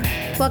Gallagher.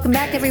 Welcome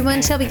back,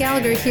 everyone. Shelby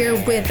Gallagher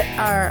here with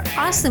our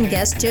awesome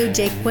guest, Joe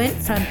Jaquint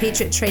from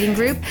Patriot Trading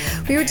Group.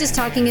 We were just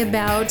talking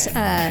about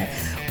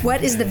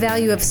what is the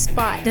value of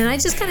spot. And I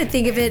just kind of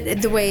think of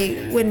it the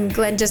way when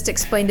Glenn just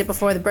explained it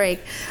before the break.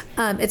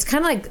 It's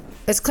kind of like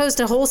as close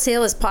to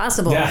wholesale as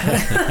possible,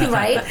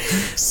 right?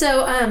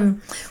 So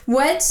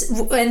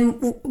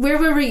where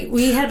were we?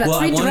 We had about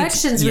 3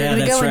 directions we were going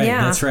to go in.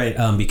 Yeah, that's right.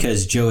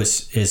 Because Joe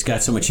has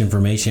got so much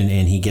information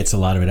and he gets a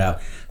lot of it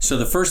out. So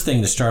the first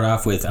thing to start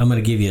off with, I'm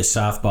going to give you a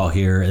softball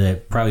here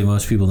that probably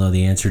most people know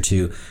the answer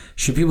to.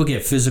 Should people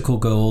get physical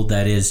gold?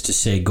 That is to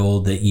say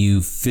gold that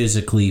you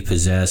physically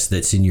possess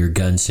that's in your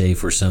gun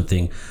safe or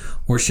something.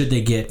 Or should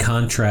they get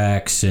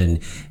contracts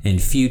and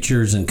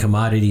futures and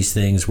commodities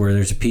things where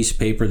there's a piece of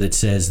paper that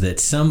says that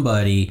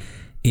somebody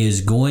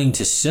is going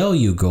to sell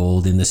you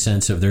gold in the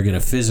sense of they're going to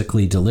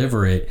physically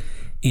deliver it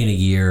in a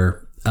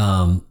year.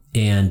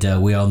 And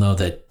we all know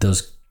that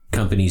those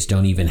companies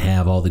don't even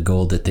have all the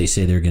gold that they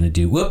say they're going to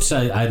do. Whoops,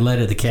 I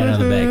let the cat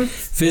out of the bag.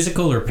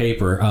 Physical or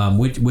paper,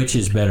 which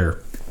is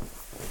better?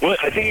 Well,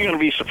 I think you're going to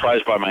be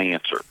surprised by my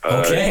answer.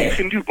 Okay. You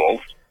can do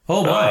both.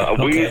 Oh, my.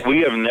 Okay.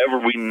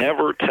 We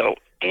never tell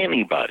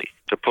anybody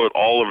to put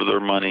all of their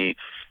money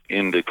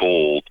into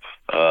gold.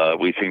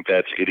 We think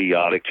that's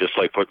idiotic, just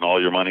like putting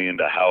all your money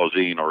into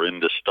housing or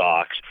into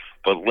stocks.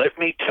 But let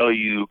me tell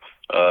you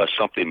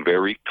something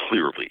very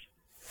clearly.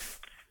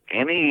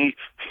 Any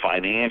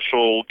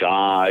financial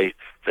guy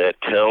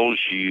that tells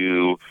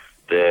you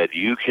that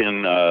you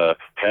can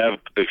have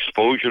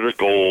exposure to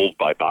gold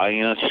by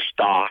buying a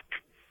stock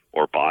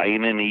or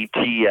buying an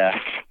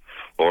ETF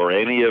or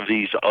any of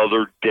these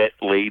other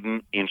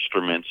debt-laden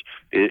instruments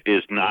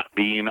is not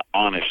being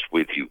honest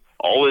with you.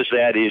 All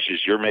that is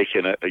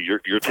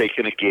you're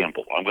taking a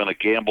gamble. I'm going to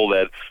gamble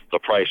that the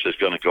price is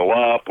going to go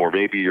up, or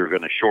maybe you're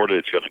going to short it,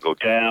 it's going to go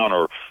down,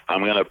 or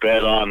I'm going to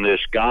bet on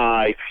this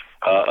guy,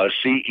 a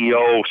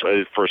CEO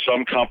for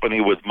some company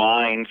with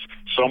mines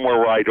somewhere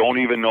where I don't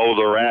even know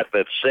they're at,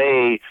 that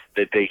say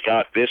that they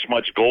got this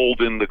much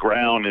gold in the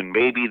ground and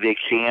maybe they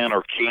can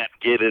or can't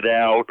get it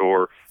out,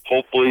 or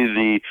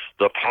hopefully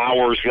the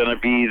power's going to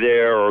be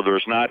there, or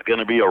there's not going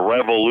to be a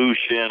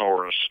revolution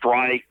or a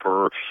strike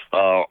or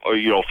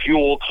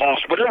fuel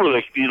costs, whatever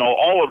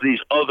all of these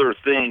other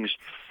things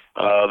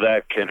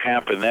that can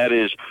happen. That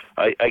is,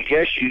 I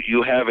guess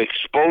you have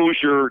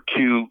exposure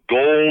to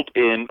gold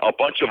in a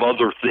bunch of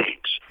other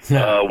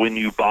things when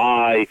you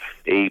buy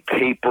a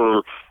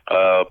paper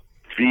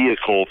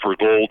vehicle for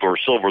gold or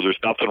silver. There's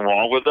nothing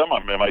wrong with them.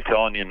 Am I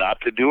telling you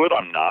not to do it?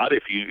 I'm not.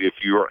 If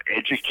you're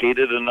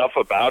educated enough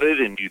about it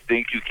and you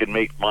think you can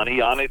make money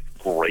on it,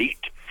 great.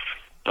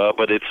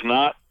 But it's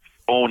not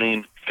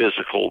owning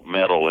physical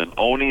metal, and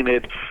owning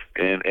it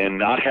and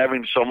not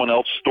having someone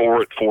else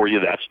store it for you.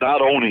 That's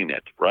not owning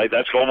it, right?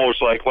 That's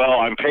almost like, well,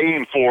 I'm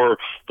paying for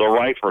the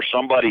right for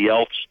somebody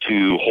else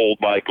to hold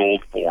my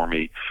gold for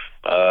me.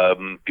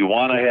 You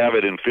want to have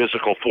it in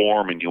physical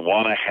form, and you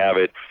want to have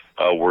it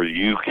where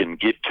you can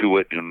get to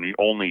it and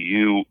only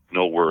you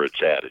know where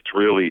it's at. It's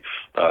really,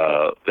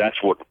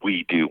 that's what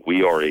we do.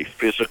 We are a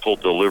physical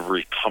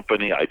delivery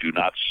company. I do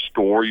not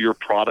store your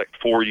product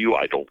for you.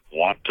 I don't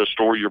want to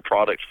store your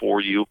product for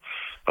you.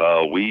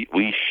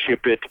 We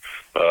ship it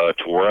to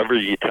wherever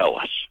you tell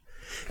us.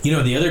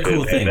 The other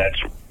cool thing.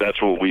 And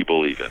that's what we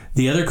believe in.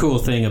 The other cool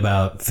thing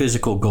about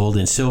physical gold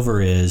and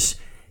silver is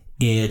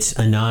it's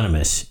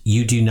anonymous.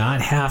 You do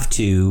not have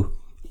to.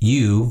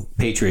 You,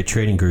 Patriot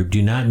Trading Group,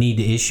 do not need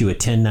to issue a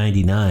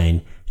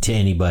 1099 to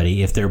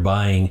anybody if they're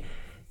buying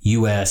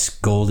U.S.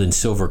 gold and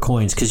silver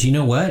coins, because you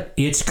know what?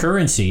 It's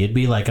currency. It'd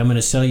be like, I'm going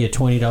to sell you a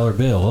 $20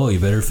 bill. Oh, you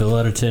better fill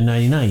out a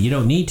 1099. You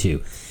don't need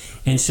to.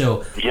 And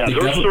so,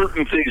 there's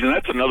certain things, and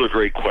that's another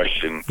great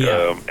question.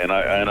 Yeah. And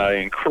I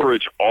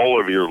encourage all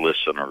of your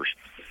listeners,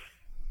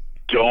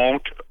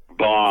 don't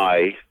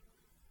buy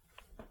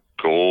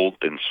gold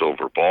and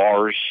silver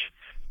bars.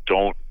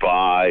 Don't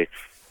buy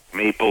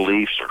Maple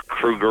Leafs or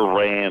Kruger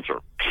Rands or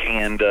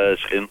Pandas,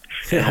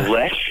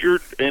 unless you're.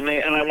 And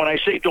when I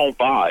say don't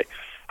buy,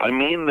 I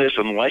mean this: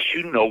 unless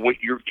you know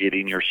what you're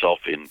getting yourself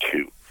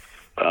into.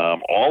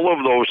 All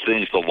of those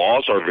things, the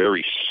laws are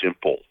very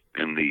simple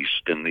in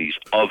these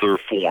other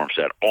forms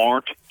that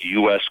aren't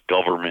U.S.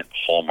 government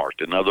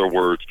hallmarked. In other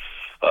words,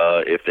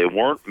 if they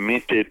weren't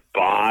minted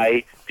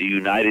by the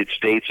United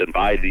States and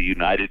by the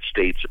United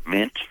States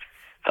Mint,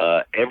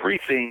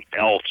 everything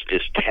else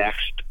is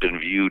taxed and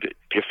viewed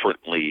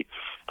differently.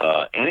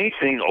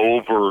 Anything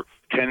over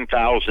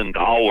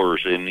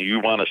 $10,000 and you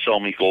want to sell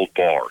me gold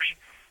bars.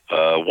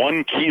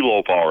 1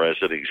 kilo bar as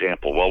an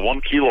example. Well,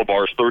 1 kilo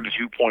bar is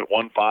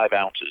 32.15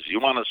 ounces.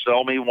 You want to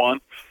sell me one?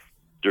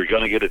 You're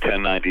going to get a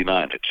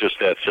 1099. It's just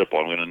that simple.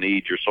 I'm going to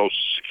need your Social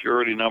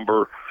Security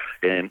number,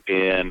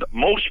 and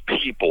most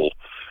people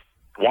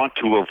want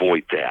to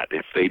avoid that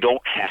if they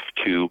don't have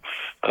to.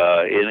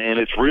 And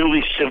it's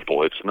really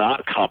simple. It's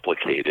not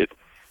complicated.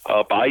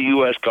 Buy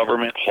U.S.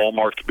 government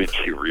hallmarked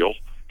material,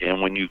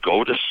 and when you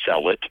go to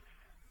sell it,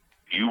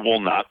 you will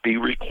not be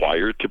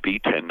required to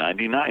be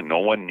 1099. No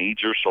one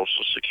needs your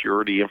Social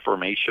Security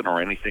information or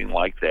anything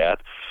like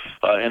that.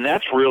 And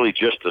that's really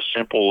just the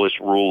simplest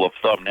rule of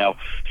thumb. Now,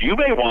 you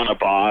may want to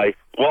buy,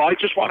 well, I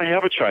just want to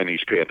have a Chinese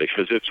panda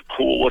because it's a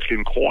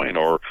cool-looking coin,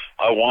 or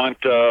I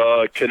want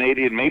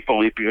Canadian maple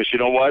leaf because, you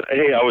know what?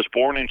 Hey, I was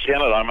born in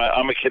Canada.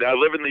 I'm a kid. I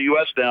live in the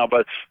U.S. now,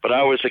 but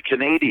I was a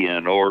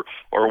Canadian or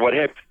what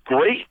have.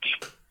 Great,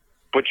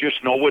 but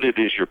just know what it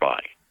is you're buying.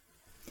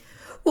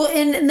 Well,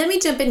 and let me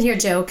jump in here,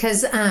 Joe,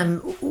 because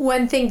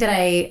one thing that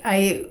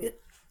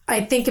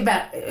I think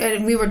about,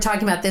 and we were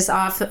talking about this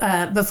off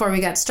before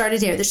we got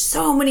started here, there's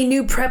so many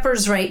new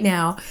preppers right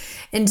now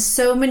and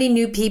so many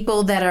new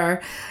people that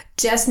are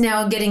just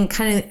now getting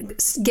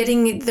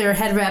their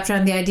head wrapped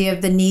around the idea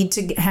of the need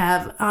to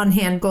have on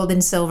hand gold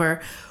and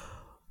silver.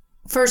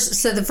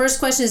 So the first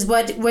question is,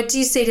 what do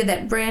you say to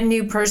that brand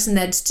new person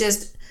that's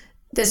just,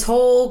 this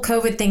whole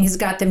COVID thing has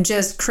got them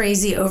just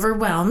crazy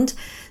overwhelmed.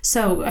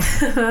 So,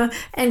 and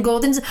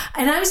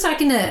I was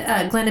talking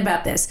to Glenn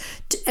about this.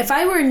 If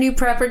I were a new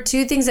prepper,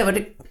 2 things that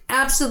would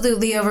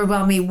absolutely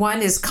overwhelm me.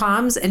 1 is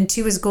comms and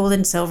 2 is gold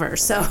and silver.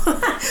 So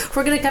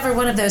we're going to cover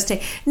one of those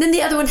today. And then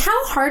the other one,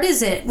 how hard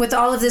is it with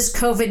all of this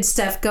COVID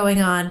stuff going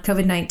on,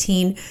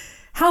 COVID-19?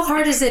 How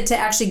hard is it to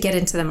actually get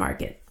into the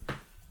market?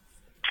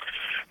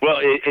 Well,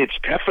 it's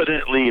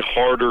definitely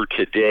harder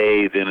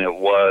today than it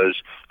was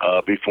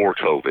before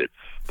COVID.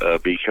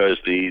 because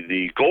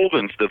the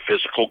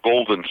physical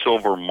gold and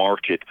silver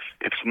market,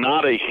 it's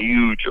not a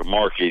huge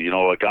market. You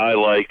know, a guy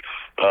like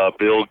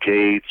Bill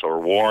Gates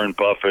or Warren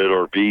Buffett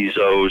or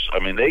Bezos, I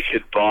mean, they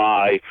could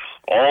buy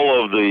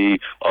all of the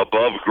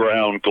above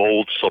ground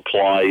gold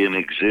supply in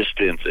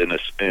existence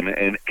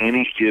in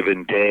any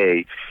given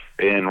day,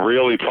 and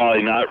really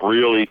probably not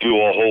really do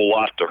a whole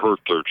lot to hurt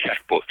their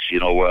checkbooks. You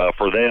know,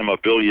 for them,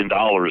 $1 billion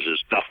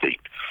is nothing.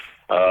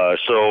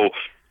 So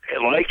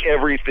like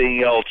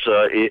everything else,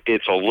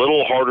 it's a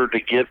little harder to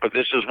get, but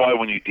this is why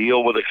when you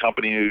deal with a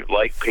company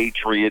like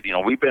Patriot, you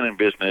know, we've been in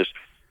business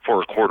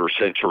for a quarter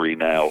century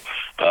now.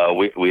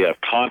 We have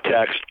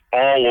contacts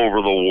all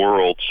over the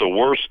world, so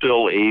we're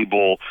still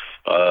able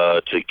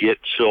to get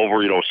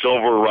silver. You know,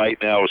 silver right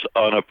now is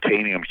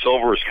unobtainium.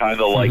 Silver is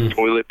kind of like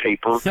toilet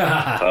paper.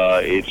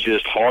 It's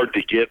just hard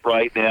to get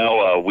right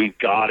now. We've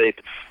got it.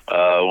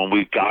 When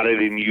we've got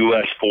it in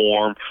U.S.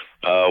 form,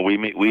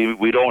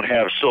 we don't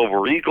have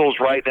silver eagles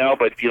right now,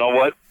 but you know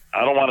what?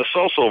 I don't want to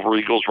sell silver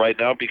eagles right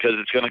now because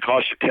it's going to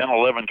cost you $10,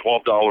 $11,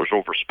 $12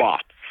 over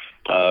spot.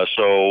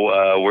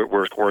 So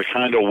we're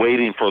kind of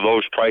waiting for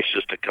those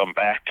prices to come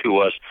back to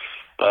us.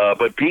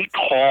 But be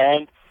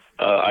calm.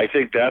 I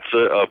think that's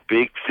a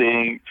big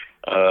thing.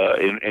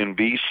 And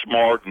be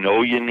smart.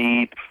 Know you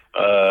need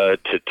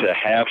to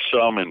have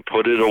some and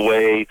put it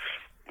away.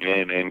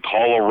 And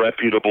call a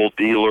reputable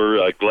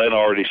dealer. Glenn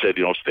already said,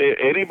 you know,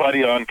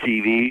 anybody on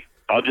TV.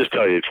 I'll just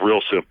tell you, it's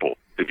real simple.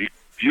 If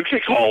you can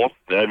call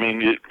them, I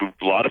mean,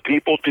 a lot of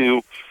people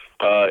do.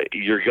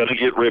 You're going to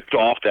get ripped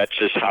off. That's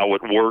just how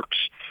it works.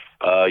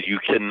 You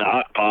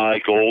cannot buy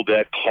gold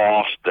at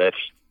cost. That's,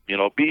 you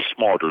know, be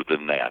smarter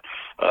than that.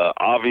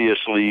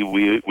 Obviously,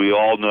 we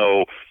all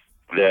know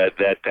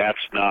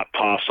that's not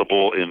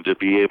possible, and to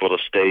be able to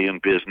stay in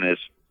business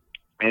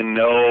and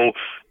know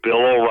Bill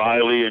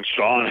O'Reilly and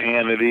Sean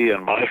Hannity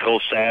and Michael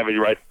Savage,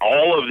 right?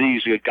 All of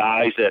these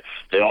guys that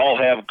they all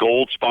have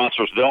gold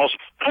sponsors.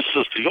 This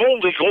is the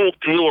only gold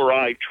dealer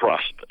I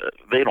trust.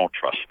 They don't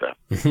trust them.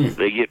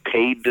 They get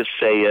paid to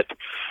say it,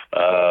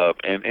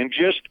 and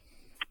just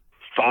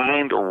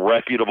find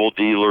reputable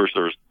dealers.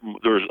 There's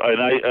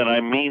and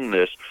I mean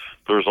this.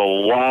 There's a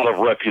lot of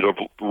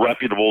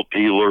reputable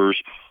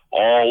dealers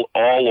all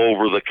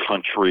over the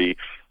country,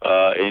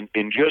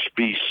 and just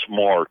be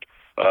smart.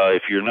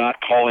 If you're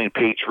not calling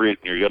Patriot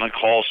and you're going to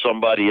call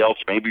somebody else,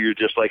 maybe you're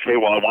just like, hey,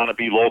 well, I want to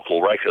be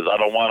local, right? Because I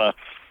don't want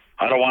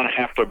to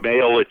have to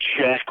mail a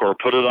check or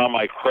put it on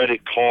my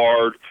credit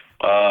card.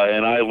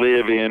 And I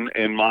live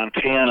in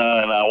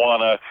Montana, and I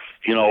want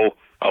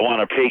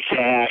to pay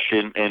cash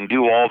and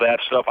do all that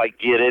stuff. I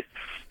get it.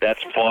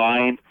 That's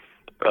fine.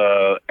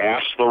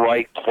 Ask the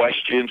right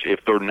questions.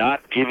 If they're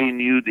not giving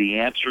you the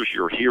answers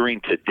you're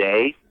hearing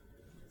today,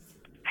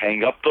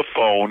 hang up the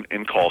phone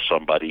and call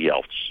somebody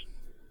else.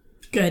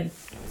 Good.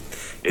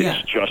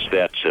 It's just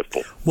that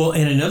simple. Well,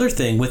 and another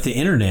thing with the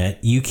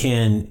internet, you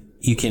can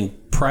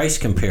price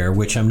compare,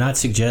 which I'm not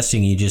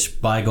suggesting you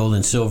just buy gold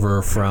and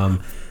silver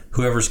from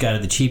whoever's got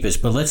it the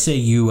cheapest. But let's say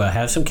you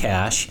have some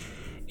cash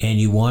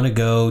and you want to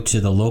go to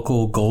the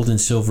local gold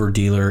and silver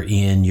dealer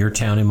in your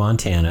town in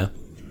Montana.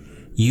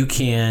 You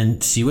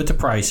can see what the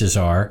prices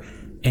are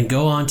and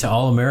go on to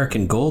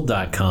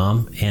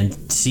allamericangold.com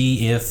and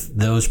see if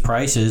those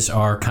prices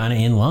are kind of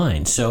in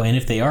line. So, and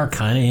if they are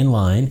kind of in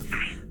line,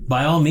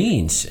 by all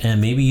means,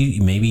 and maybe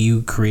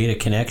you create a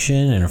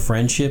connection and a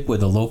friendship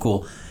with a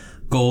local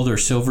gold and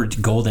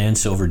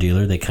silver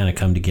dealer. They kind of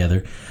come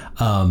together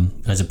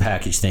as a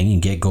package thing. You can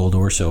get gold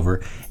or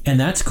silver, and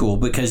that's cool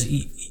because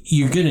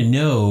you're going to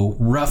know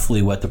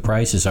roughly what the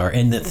prices are.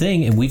 And the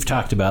thing, and we've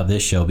talked about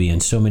this, Shelby, in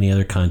so many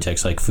other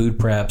contexts like food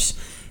preps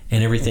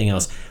and everything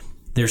else.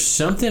 There's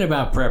something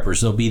about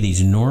preppers. There'll be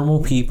these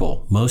normal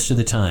people most of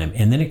the time,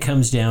 and then it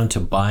comes down to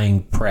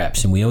buying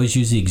preps. And we always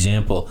use the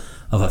example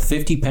of a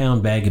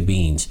 50-pound bag of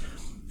beans.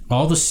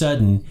 All of a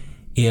sudden,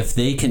 if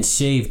they can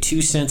save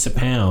 2 cents a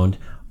pound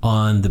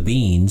on the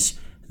beans,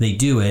 they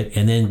do it,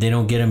 and then they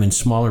don't get them in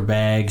smaller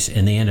bags,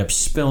 and they end up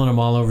spilling them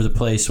all over the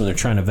place when they're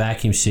trying to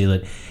vacuum seal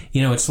it.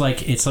 You know, it's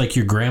like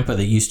your grandpa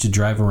that used to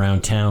drive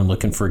around town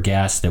looking for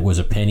gas that was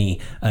a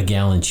penny a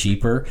gallon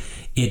cheaper.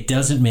 It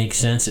doesn't make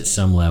sense at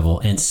some level,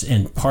 and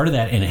part of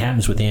that, and it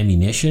happens with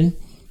ammunition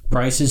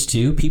prices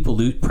too.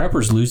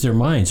 Preppers lose their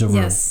minds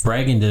over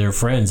bragging to their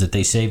friends that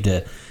they saved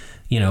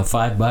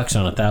 $5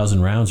 on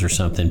 1,000 rounds or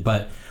something.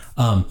 But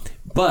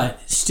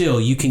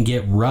still, you can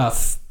get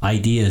rough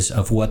ideas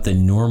of what the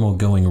normal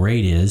going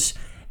rate is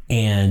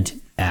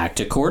and act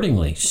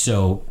accordingly.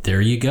 So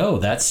there you go.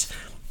 That's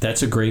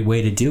a great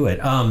way to do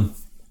it.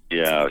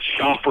 Yeah,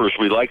 shoppers.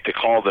 We like to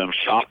call them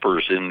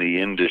shoppers in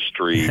the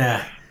industry.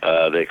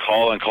 They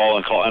call and call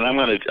and call, and I'm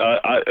going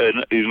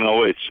to,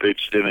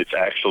 it's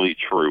actually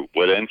true.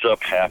 What ends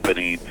up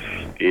happening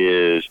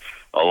is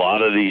a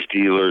lot of these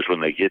dealers, when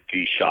they get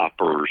these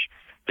shoppers,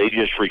 they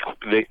just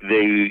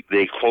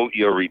they quote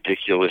you a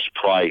ridiculous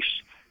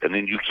price, and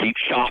then you keep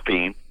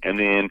shopping, and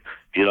then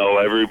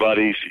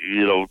everybody's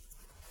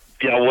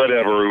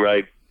whatever,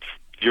 right?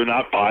 you're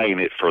not buying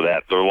it for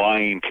that. They're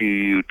lying to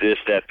you, this,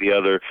 that, the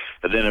other.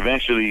 And then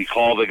eventually you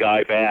call the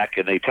guy back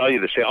and they tell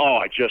you, they say, oh,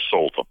 I just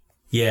sold them.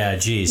 Yeah,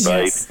 geez.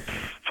 Right? Yes.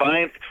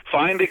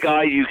 Find a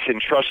guy you can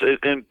trust.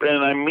 And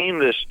I mean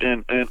this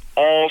in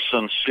all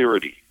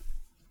sincerity.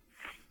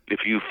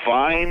 If you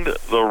find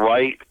the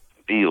right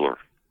dealer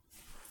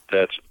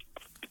that's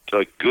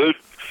a good,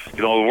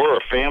 we're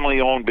a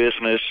family-owned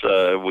business.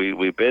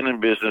 We've been in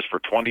business for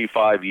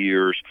 25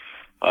 years.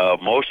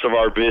 Most of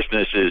our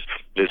business is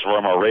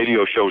from our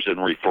radio shows and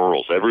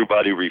referrals.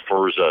 Everybody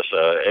refers us.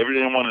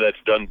 Everyone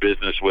that's done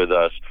business with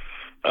us,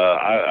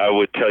 I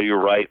would tell you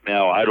right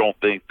now, I don't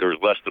think there's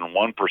less than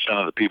 1%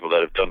 of the people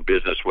that have done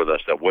business with us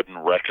that wouldn't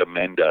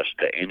recommend us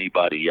to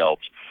anybody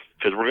else,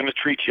 because we're going to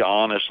treat you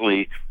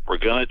honestly. We're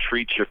going to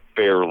treat you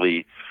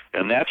fairly.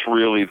 And that's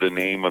really the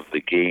name of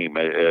the game.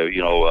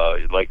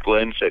 Like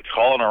Glenn said,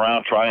 calling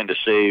around trying to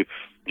save,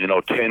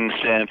 10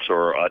 cents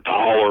or $1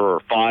 or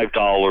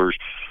 $5,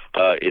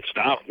 it's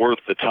not worth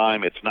the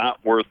time. It's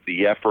not worth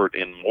the effort.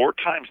 And more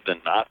times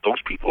than not,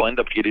 those people end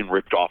up getting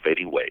ripped off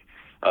anyway.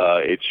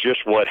 It's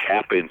just what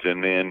happens.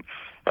 And then,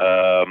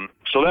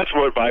 so that's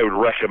what I would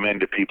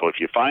recommend to people. If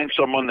you find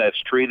someone that's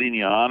treating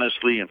you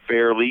honestly and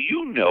fairly,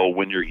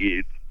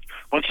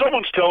 when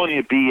someone's telling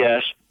you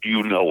BS,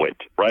 you know it,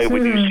 right?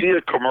 When you see a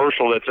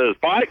commercial that says,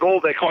 buy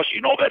gold that costs,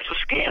 that's a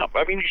scam.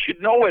 I mean, you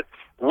should know it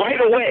right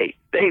away.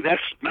 Hey,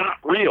 that's not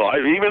real.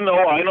 Even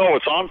though I know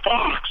it's on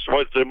Fox,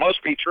 it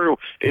must be true,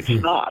 it's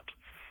not.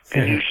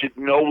 And you should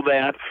know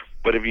that.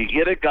 But if you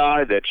get a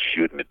guy that's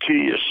shooting it to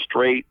you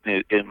straight,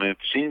 and it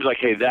seems like,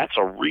 hey, that's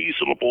a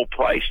reasonable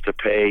price to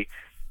pay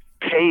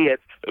it.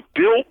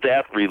 Build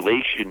that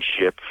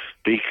relationship,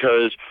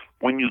 because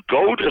when you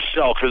go to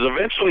sell, because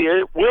eventually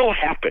it will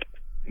happen.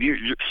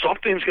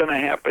 Something's going to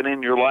happen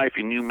in your life,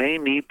 and you may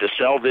need to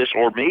sell this,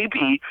 or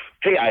maybe,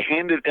 hey, I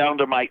hand it down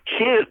to my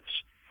kids,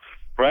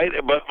 right?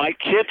 But my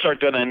kids are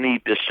going to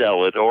need to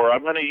sell it, or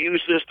I'm going to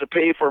use this to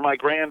pay for my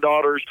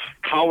granddaughter's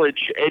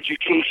college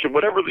education,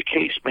 whatever the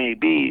case may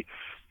be.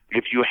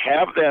 If you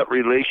have that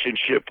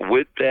relationship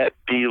with that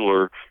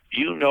dealer,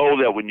 you know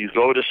that when you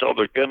go to sell,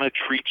 they're going to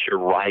treat you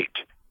right,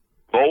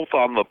 both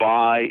on the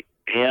buy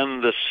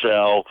and the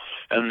sell,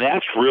 and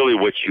that's really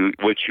what you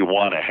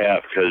want to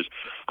have. Because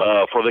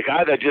for the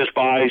guy that just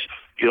buys,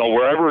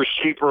 wherever is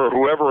cheaper, or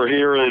whoever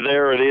here or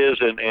there it is,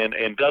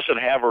 and doesn't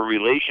have a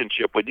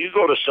relationship, when you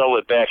go to sell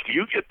it back,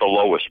 you get the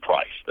lowest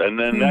price, and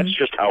then that's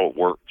just how it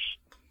works.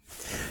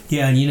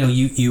 Yeah, and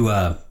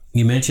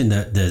you mentioned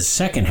the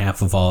second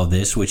half of all of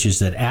this, which is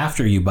that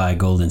after you buy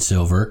gold and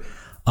silver,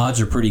 odds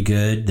are pretty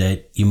good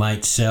that you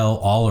might sell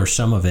all or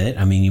some of it.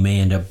 I mean, you may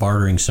end up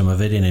bartering some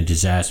of it in a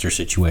disaster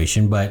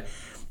situation, but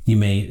you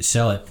may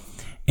sell it.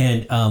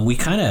 And we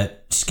kind of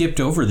skipped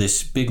over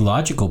this big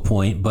logical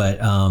point, but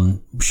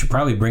we should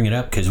probably bring it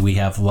up because we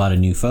have a lot of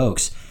new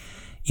folks.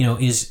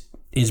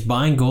 Is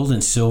buying gold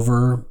and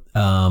silver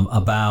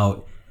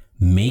about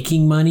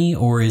making money,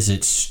 or is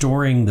it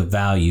storing the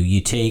value?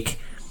 You take,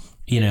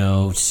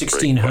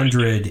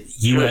 $1,600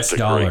 US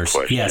dollars.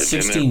 Yeah,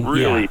 16.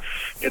 Really,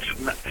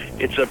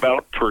 it's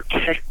about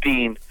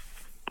protecting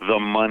the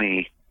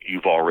money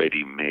you've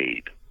already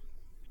made.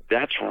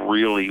 That's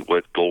really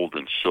what gold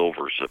and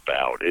silver's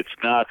about. It's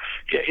not.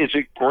 Is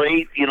it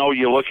great?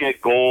 You look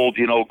at gold.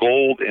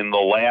 Gold in the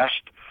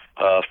last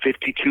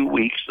 52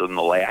 weeks in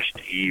the last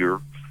year,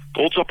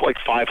 gold's up like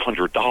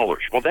 $500.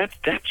 Well,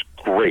 that's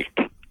great,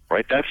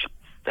 right? That's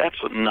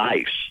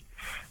nice.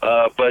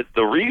 But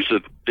the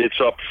reason it's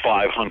up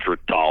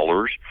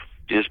 $500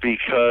 is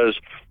because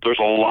there's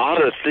a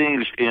lot of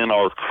things in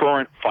our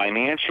current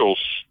financial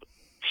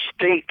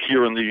state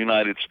here in the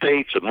United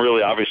States, and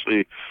really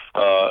obviously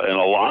in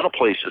a lot of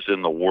places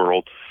in the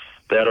world,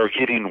 that are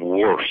getting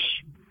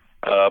worse.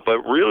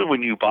 But really,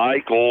 when you buy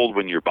gold,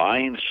 when you're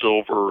buying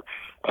silver,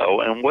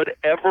 and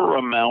whatever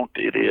amount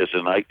it is,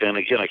 and again,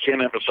 I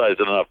can't emphasize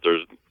it enough,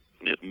 there's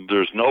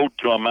no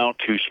amount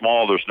too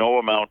small, there's no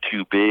amount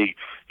too big.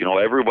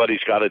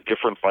 Everybody's got a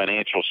different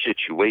financial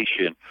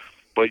situation,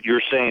 but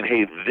you're saying,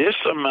 hey, this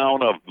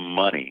amount of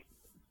money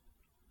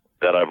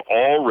that I've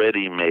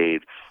already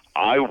made,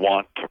 I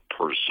want to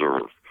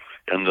preserve.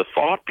 And the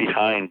thought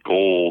behind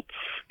gold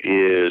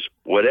is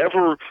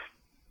whatever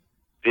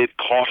it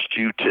cost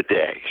you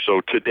today.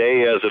 So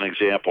today, as an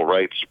example,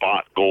 right,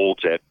 spot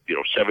gold's at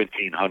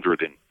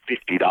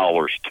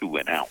 $1,750 to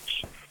an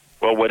ounce.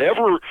 Well,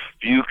 whatever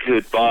you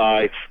could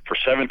buy for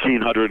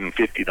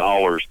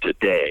 $1,750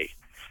 today,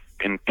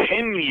 in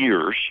 10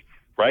 years,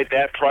 right,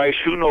 that price,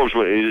 who knows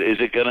what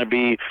is it going to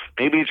be?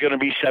 Maybe it's going to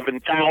be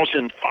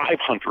 $7,500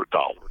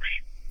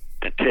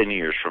 in 10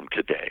 years from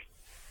today.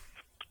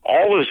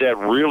 All that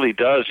really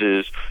does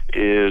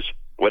is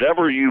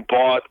whatever you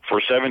bought for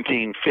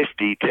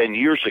 $1,750 10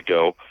 years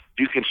ago,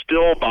 you can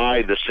still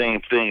buy the same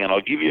thing. And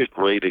I'll give you a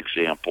great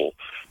example.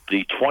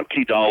 The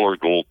 $20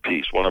 gold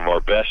piece, one of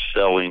our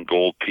best-selling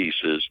gold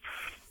pieces.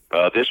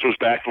 This was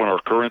back when our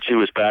currency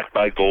was backed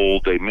by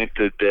gold. They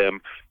minted them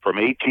from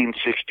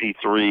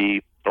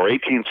 1863 or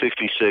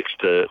 1866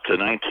 to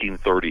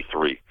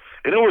 1933.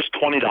 And it was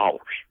 $20.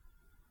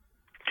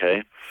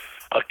 Okay?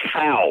 a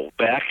cow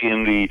back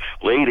in the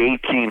late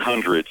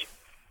 1800s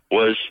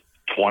was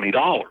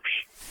 $20,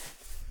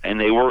 and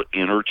they were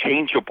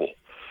interchangeable.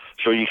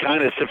 So you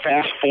kind of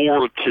fast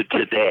forward to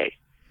today.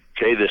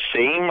 Okay, the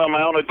same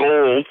amount of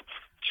gold,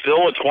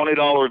 still a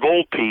 $20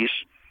 gold piece.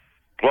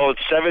 Well,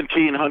 it's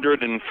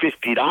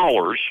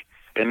 $1,750,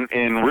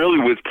 and really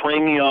with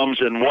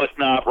premiums and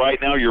whatnot, right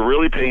now you're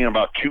really paying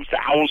about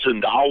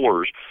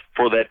 $2,000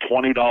 for that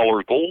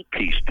 $20 gold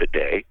piece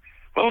today.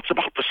 Well, it's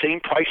about the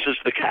same price as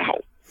the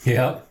cow.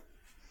 Yeah.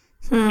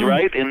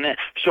 Right? And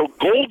so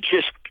gold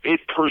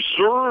it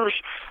preserves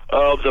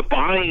the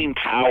buying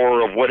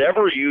power of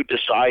whatever you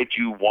decide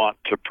you want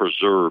to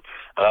preserve.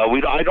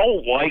 I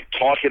don't like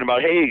talking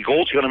about, hey,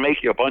 gold's going to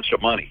make you a bunch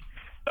of money.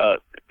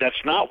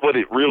 That's not what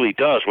it really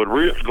does.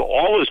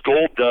 All this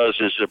gold does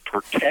is it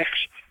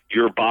protects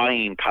your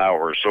buying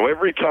power. So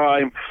every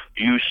time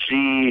you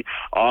see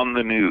on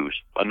the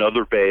news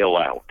another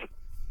bailout,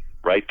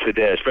 right,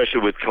 today,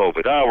 especially with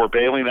COVID, we're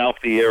bailing out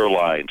the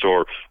airlines,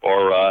 or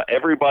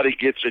everybody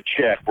gets a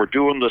check. We're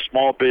doing the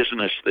small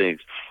business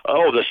things.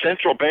 Oh, the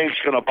central bank's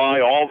going to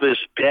buy all this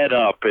debt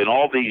up and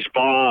all these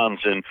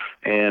bonds, and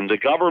the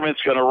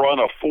government's going to run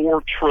a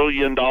 $4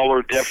 trillion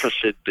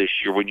deficit this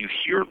year. When you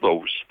hear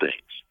those things,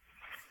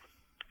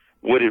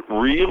 what it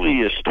really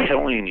is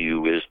telling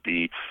you is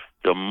the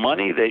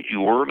money that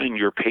you earn in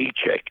your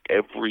paycheck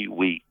every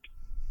week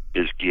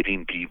is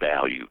getting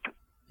devalued.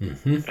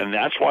 Mm-hmm. And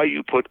that's why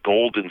you put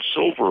gold and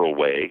silver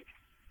away,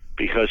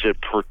 because it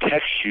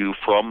protects you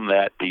from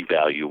that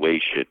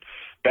devaluation.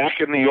 Back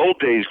in the old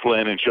days,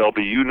 Glenn and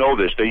Shelby, you know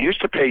this, they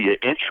used to pay you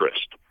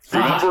interest.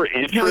 Remember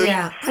interest? Oh,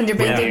 yeah, under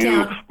bank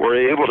account. You were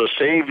able to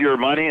save your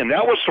money, and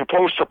that was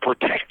supposed to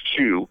protect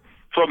you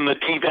from the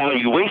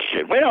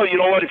devaluation. Well, you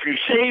know what? If you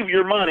save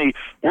your money,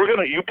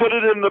 you put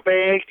it in the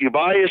bank, you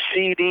buy a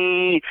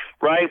CD,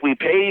 right? We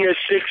pay you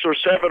 6 or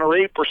 7 or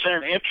 8%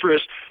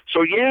 interest.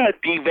 So yeah,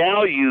 it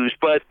devalues,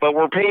 but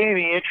we're paying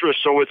the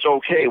interest, so it's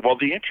okay. Well,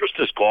 the interest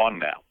is gone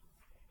now.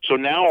 So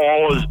now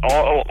all of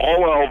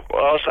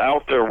us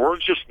out there, we're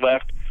just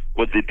left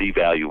with the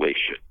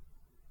devaluation.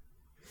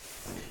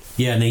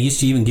 Yeah, and they used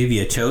to even give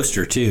you a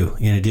toaster, too,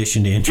 in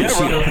addition to interest.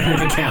 Yeah, right. You open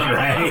an account,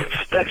 right?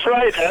 That's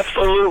right.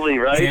 Absolutely,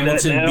 right?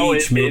 Hamilton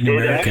Beach, made in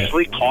America. It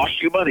actually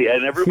costs you money,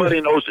 and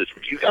everybody knows this.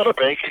 If you got a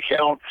bank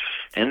account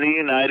in the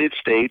United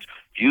States,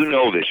 you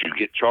know this. You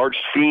get charged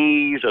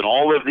fees and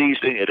all of these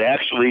things. It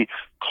actually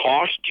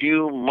costs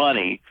you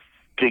money.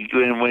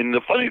 And when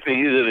the funny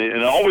thing is, and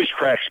it always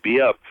cracks me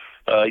up,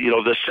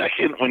 the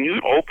second when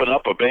you open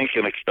up a bank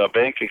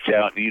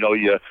account,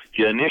 you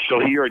initial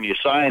here and you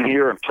sign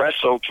here and press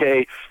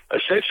OK.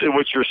 Essentially,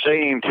 what you're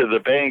saying to the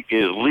bank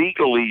is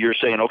legally, you're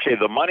saying, okay,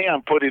 the money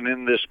I'm putting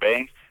in this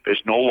bank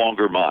is no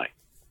longer mine.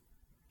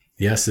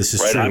 Yes, this is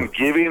right? true. I'm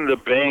giving the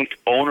bank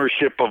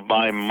ownership of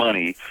my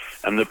money,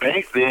 and the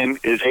bank then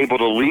is able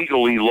to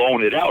legally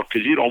loan it out,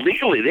 because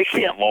legally they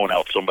can't loan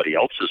out somebody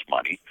else's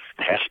money.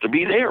 It has to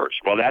be theirs.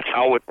 Well, that's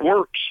how it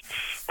works.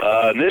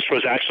 And this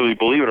was actually,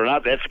 believe it or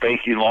not, that's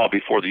banking law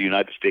before the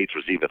United States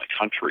was even a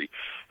country.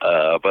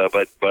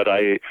 But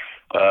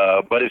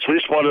it's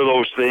just one of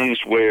those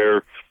things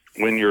where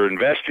when you're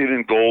investing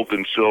in gold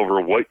and silver,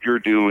 what you're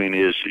doing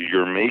is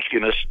you're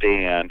making a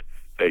stand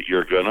that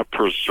you're going to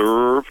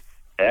preserve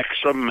X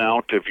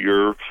amount of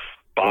your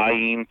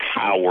buying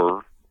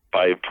power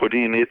by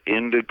putting it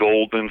into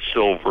gold and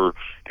silver.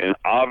 And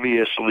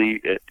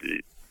obviously,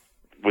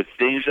 with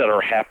things that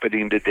are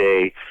happening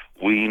today,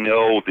 we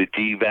know the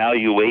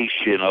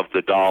devaluation of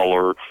the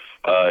dollar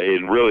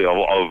and really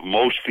of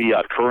most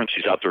fiat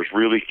currencies out there is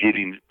really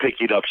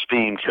picking up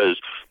steam, because,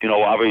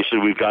 obviously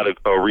we've got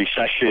a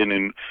recession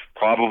and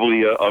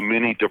probably a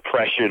mini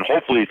depression.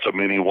 Hopefully it's a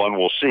mini one.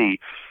 We'll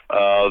see.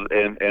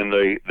 And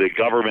the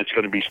government's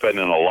going to be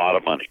spending a lot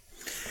of money.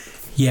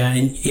 Yeah,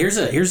 and here's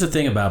the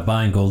thing about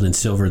buying gold and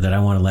silver that I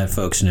want to let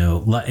folks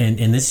know,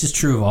 and this is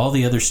true of all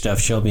the other stuff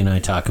Shelby and I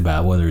talk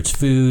about, whether it's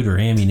food or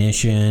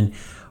ammunition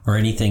or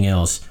anything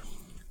else.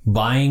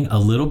 Buying a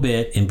little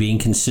bit and being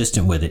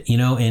consistent with it,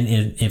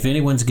 and if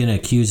anyone's going to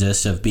accuse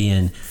us of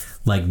being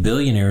like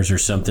billionaires or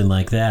something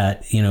like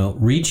that,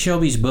 read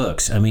Shelby's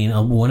books. I mean,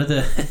 one of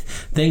the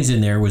things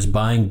in there was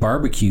buying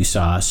barbecue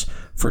sauce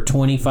for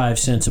 25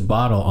 cents a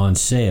bottle on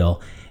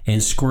sale and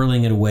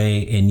squirreling it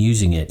away and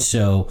using it.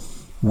 So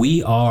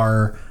we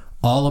are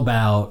all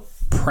about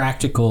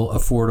practical,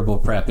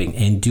 affordable prepping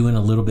and doing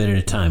a little bit at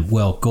a time.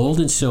 Well, gold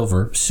and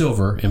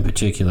silver in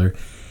particular,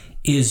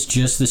 is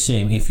just the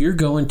same. If you're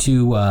going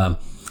to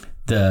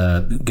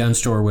the gun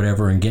store or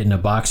whatever and getting a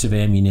box of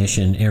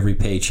ammunition every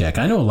paycheck,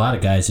 I know a lot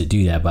of guys that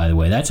do that, by the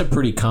way. That's a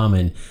pretty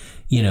common,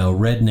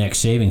 redneck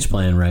savings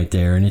plan right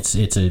there, and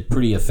it's a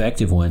pretty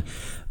effective one.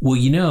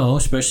 Well,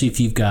 especially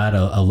if you've got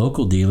a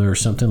local dealer or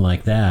something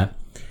like that,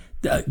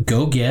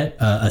 go get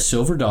a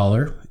silver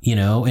dollar,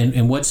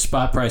 and what's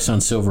spot price on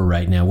silver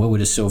right now? What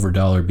would a silver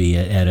dollar be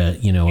at a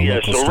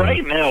local store?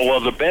 Right now,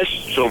 the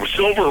best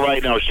silver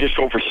right now is just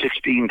over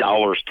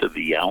 $16 to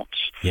the ounce.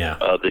 Yeah.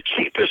 The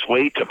cheapest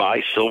way to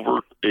buy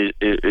silver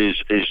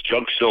is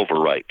junk silver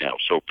right now.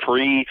 So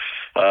pre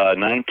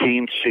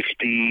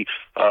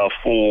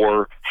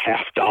 1964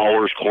 half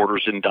dollars,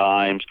 quarters, and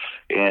dimes.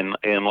 And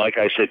like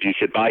I said, you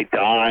could buy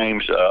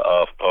dimes,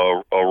 a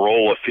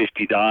roll of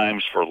 50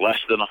 dimes for less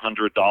than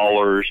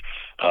 $100.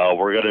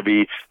 We're going to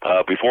be,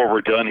 before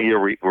we're done here,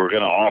 we're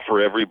going to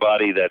offer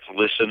everybody that's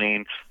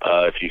listening,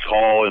 if you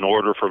call and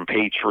order from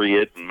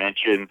Patriot and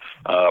mention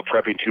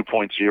Prepping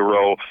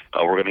 2.0,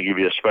 we're going to give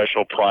you a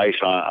special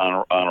price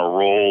on a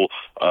roll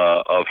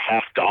of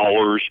half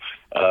dollars.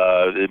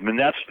 And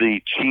that's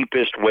the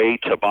cheapest way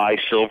to buy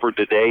silver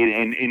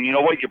today. And you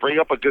know what? You bring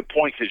up a good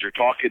point because you're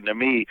talking to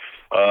me.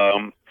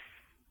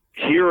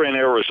 Here in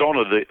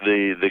Arizona,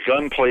 the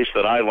gun place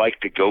that I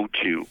like to go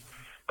to,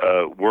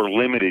 we're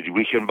limited.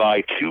 We can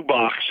buy 2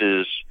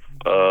 boxes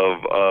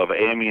of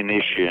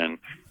ammunition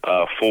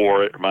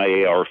for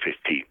my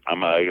AR-15.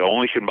 I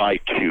only can buy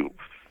 2.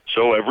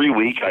 So every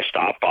week I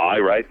stop by,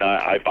 right?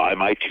 I buy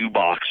my 2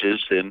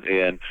 boxes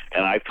and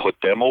I put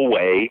them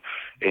away.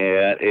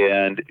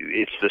 And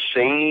it's the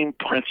same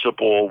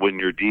principle when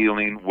you're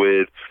dealing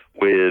with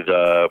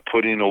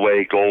putting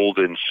away gold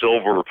and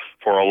silver.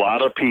 For a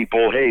lot of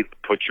people, hey,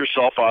 put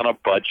yourself on a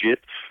budget.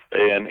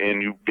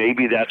 And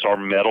maybe that's our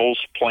metals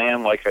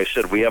plan. Like I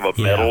said, we have a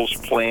metals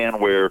plan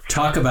where...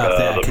 Talk about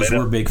that, because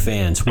we're big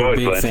fans. We're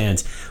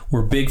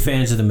big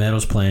fans of the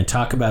metals plan.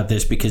 Talk about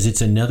this, because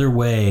it's another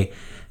way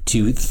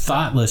to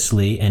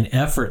thoughtlessly and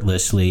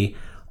effortlessly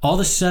all of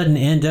a sudden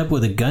end up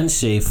with a gun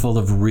safe full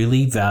of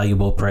really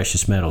valuable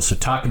precious metals. So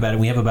talk about it.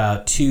 We have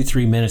about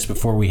 2-3 minutes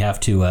before we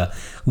have to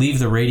leave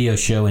the radio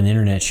show and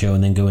internet show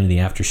and then go into the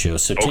after show.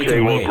 So take it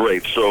away. Well,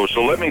 great. So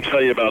let me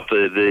tell you about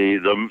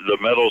the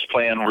metals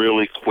plan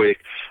really quick.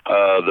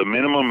 The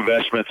minimum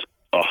investment's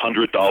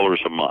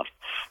 $100 a month.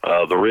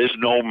 There is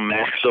no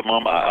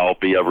maximum. I'll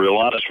be real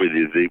honest with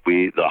you.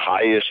 The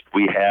highest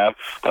we have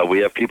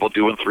people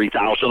doing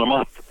 $3,000 a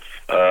month.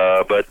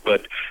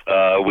 But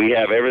we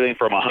have everything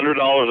from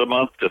 $100 a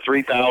month to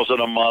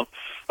 $3,000 a month.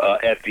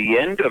 At the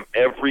end of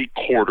every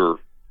quarter,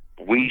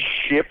 we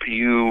ship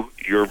you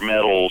your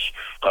metals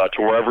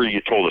to wherever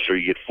you told us. So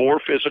you get 4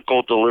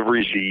 physical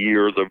deliveries a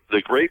year.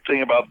 The great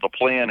thing about the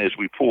plan is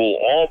we pool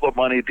all the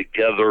money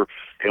together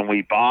and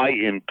we buy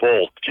in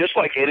bulk. Just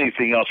like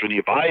anything else, when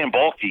you buy in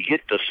bulk, you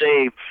get to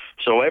save.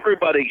 So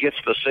everybody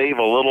gets to save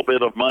a little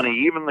bit of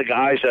money, even the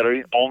guys that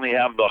only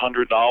have the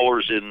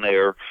 $100 in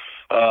there.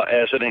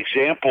 As an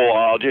example,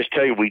 I'll just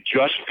tell you, we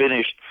just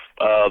finished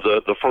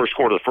the first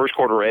quarter. The first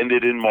quarter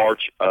ended in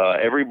March.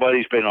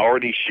 Everybody's been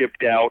already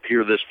shipped out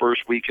here this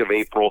first week of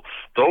April.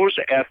 Those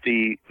at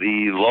the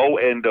low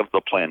end of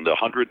the plan, the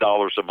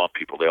 $100 a month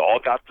people, they all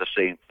got the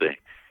same thing.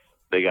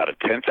 They got a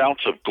 10th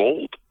ounce of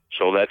gold.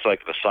 So that's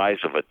like the size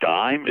of a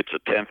dime. It's a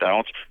 10th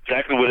ounce.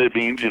 Exactly what it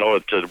means,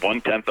 it's a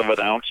 1/10 of an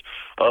ounce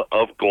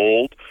of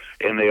gold.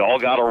 And they all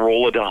got a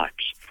roll of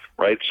dimes,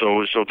 right?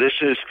 So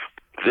this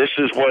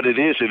is what it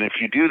is. And if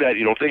you do that,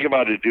 think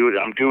about it,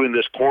 I'm doing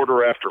this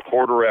quarter after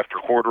quarter after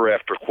quarter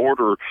after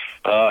quarter,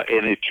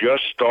 and it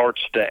just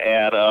starts to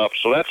add up.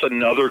 So that's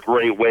another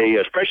great way,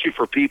 especially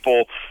for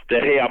people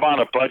that, hey, I'm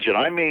on a budget.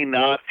 I may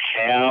not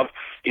have,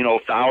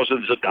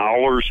 thousands of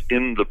dollars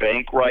in the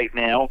bank right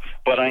now,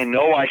 but I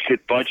know I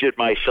could budget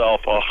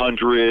myself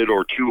 $100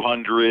 or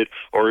 $200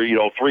 or,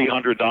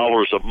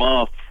 $300 a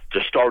month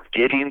to start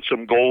getting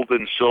some gold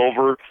and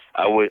silver.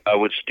 I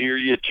would steer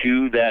you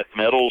to that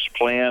metals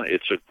plan.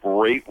 It's a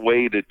great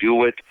way to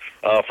do it.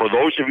 For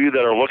those of you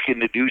that are looking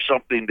to do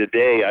something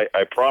today,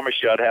 I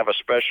promise you I'd have a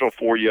special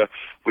for you.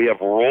 We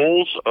have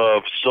rolls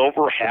of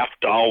silver half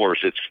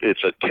dollars.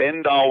 It's a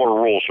 $10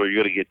 roll, so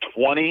you're going to get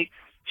 20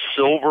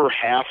 silver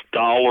half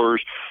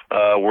dollars.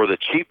 We're the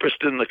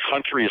cheapest in the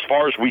country as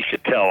far as we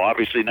could tell.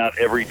 Obviously, not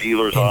every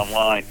dealer's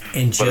online.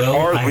 And Joe, but as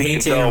far as I we hate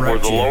can to tell, we're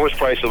interrupt the you. lowest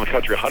price in the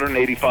country,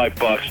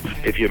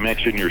 $185 if you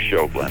mention your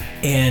show, Glenn.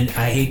 And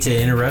I hate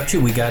to interrupt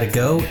you. We got to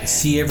go.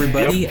 See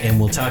everybody, and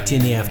we'll talk to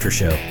you in the after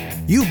show.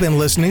 You've been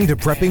listening to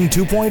Prepping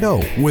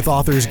 2.0 with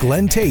authors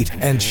Glenn Tate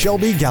and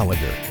Shelby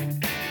Gallagher.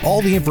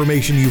 All the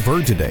information you've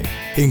heard today,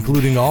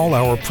 including all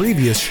our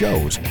previous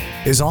shows,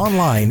 is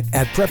online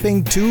at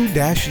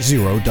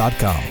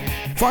prepping2-0.com.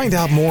 Find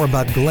out more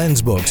about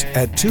Glenn's books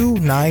at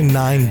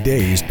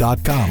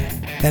 299days.com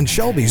and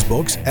Shelby's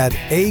books at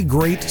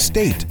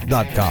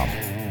agreatstate.com.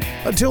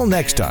 Until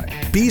next time,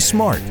 be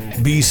smart,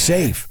 be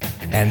safe,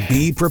 and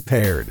be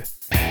prepared.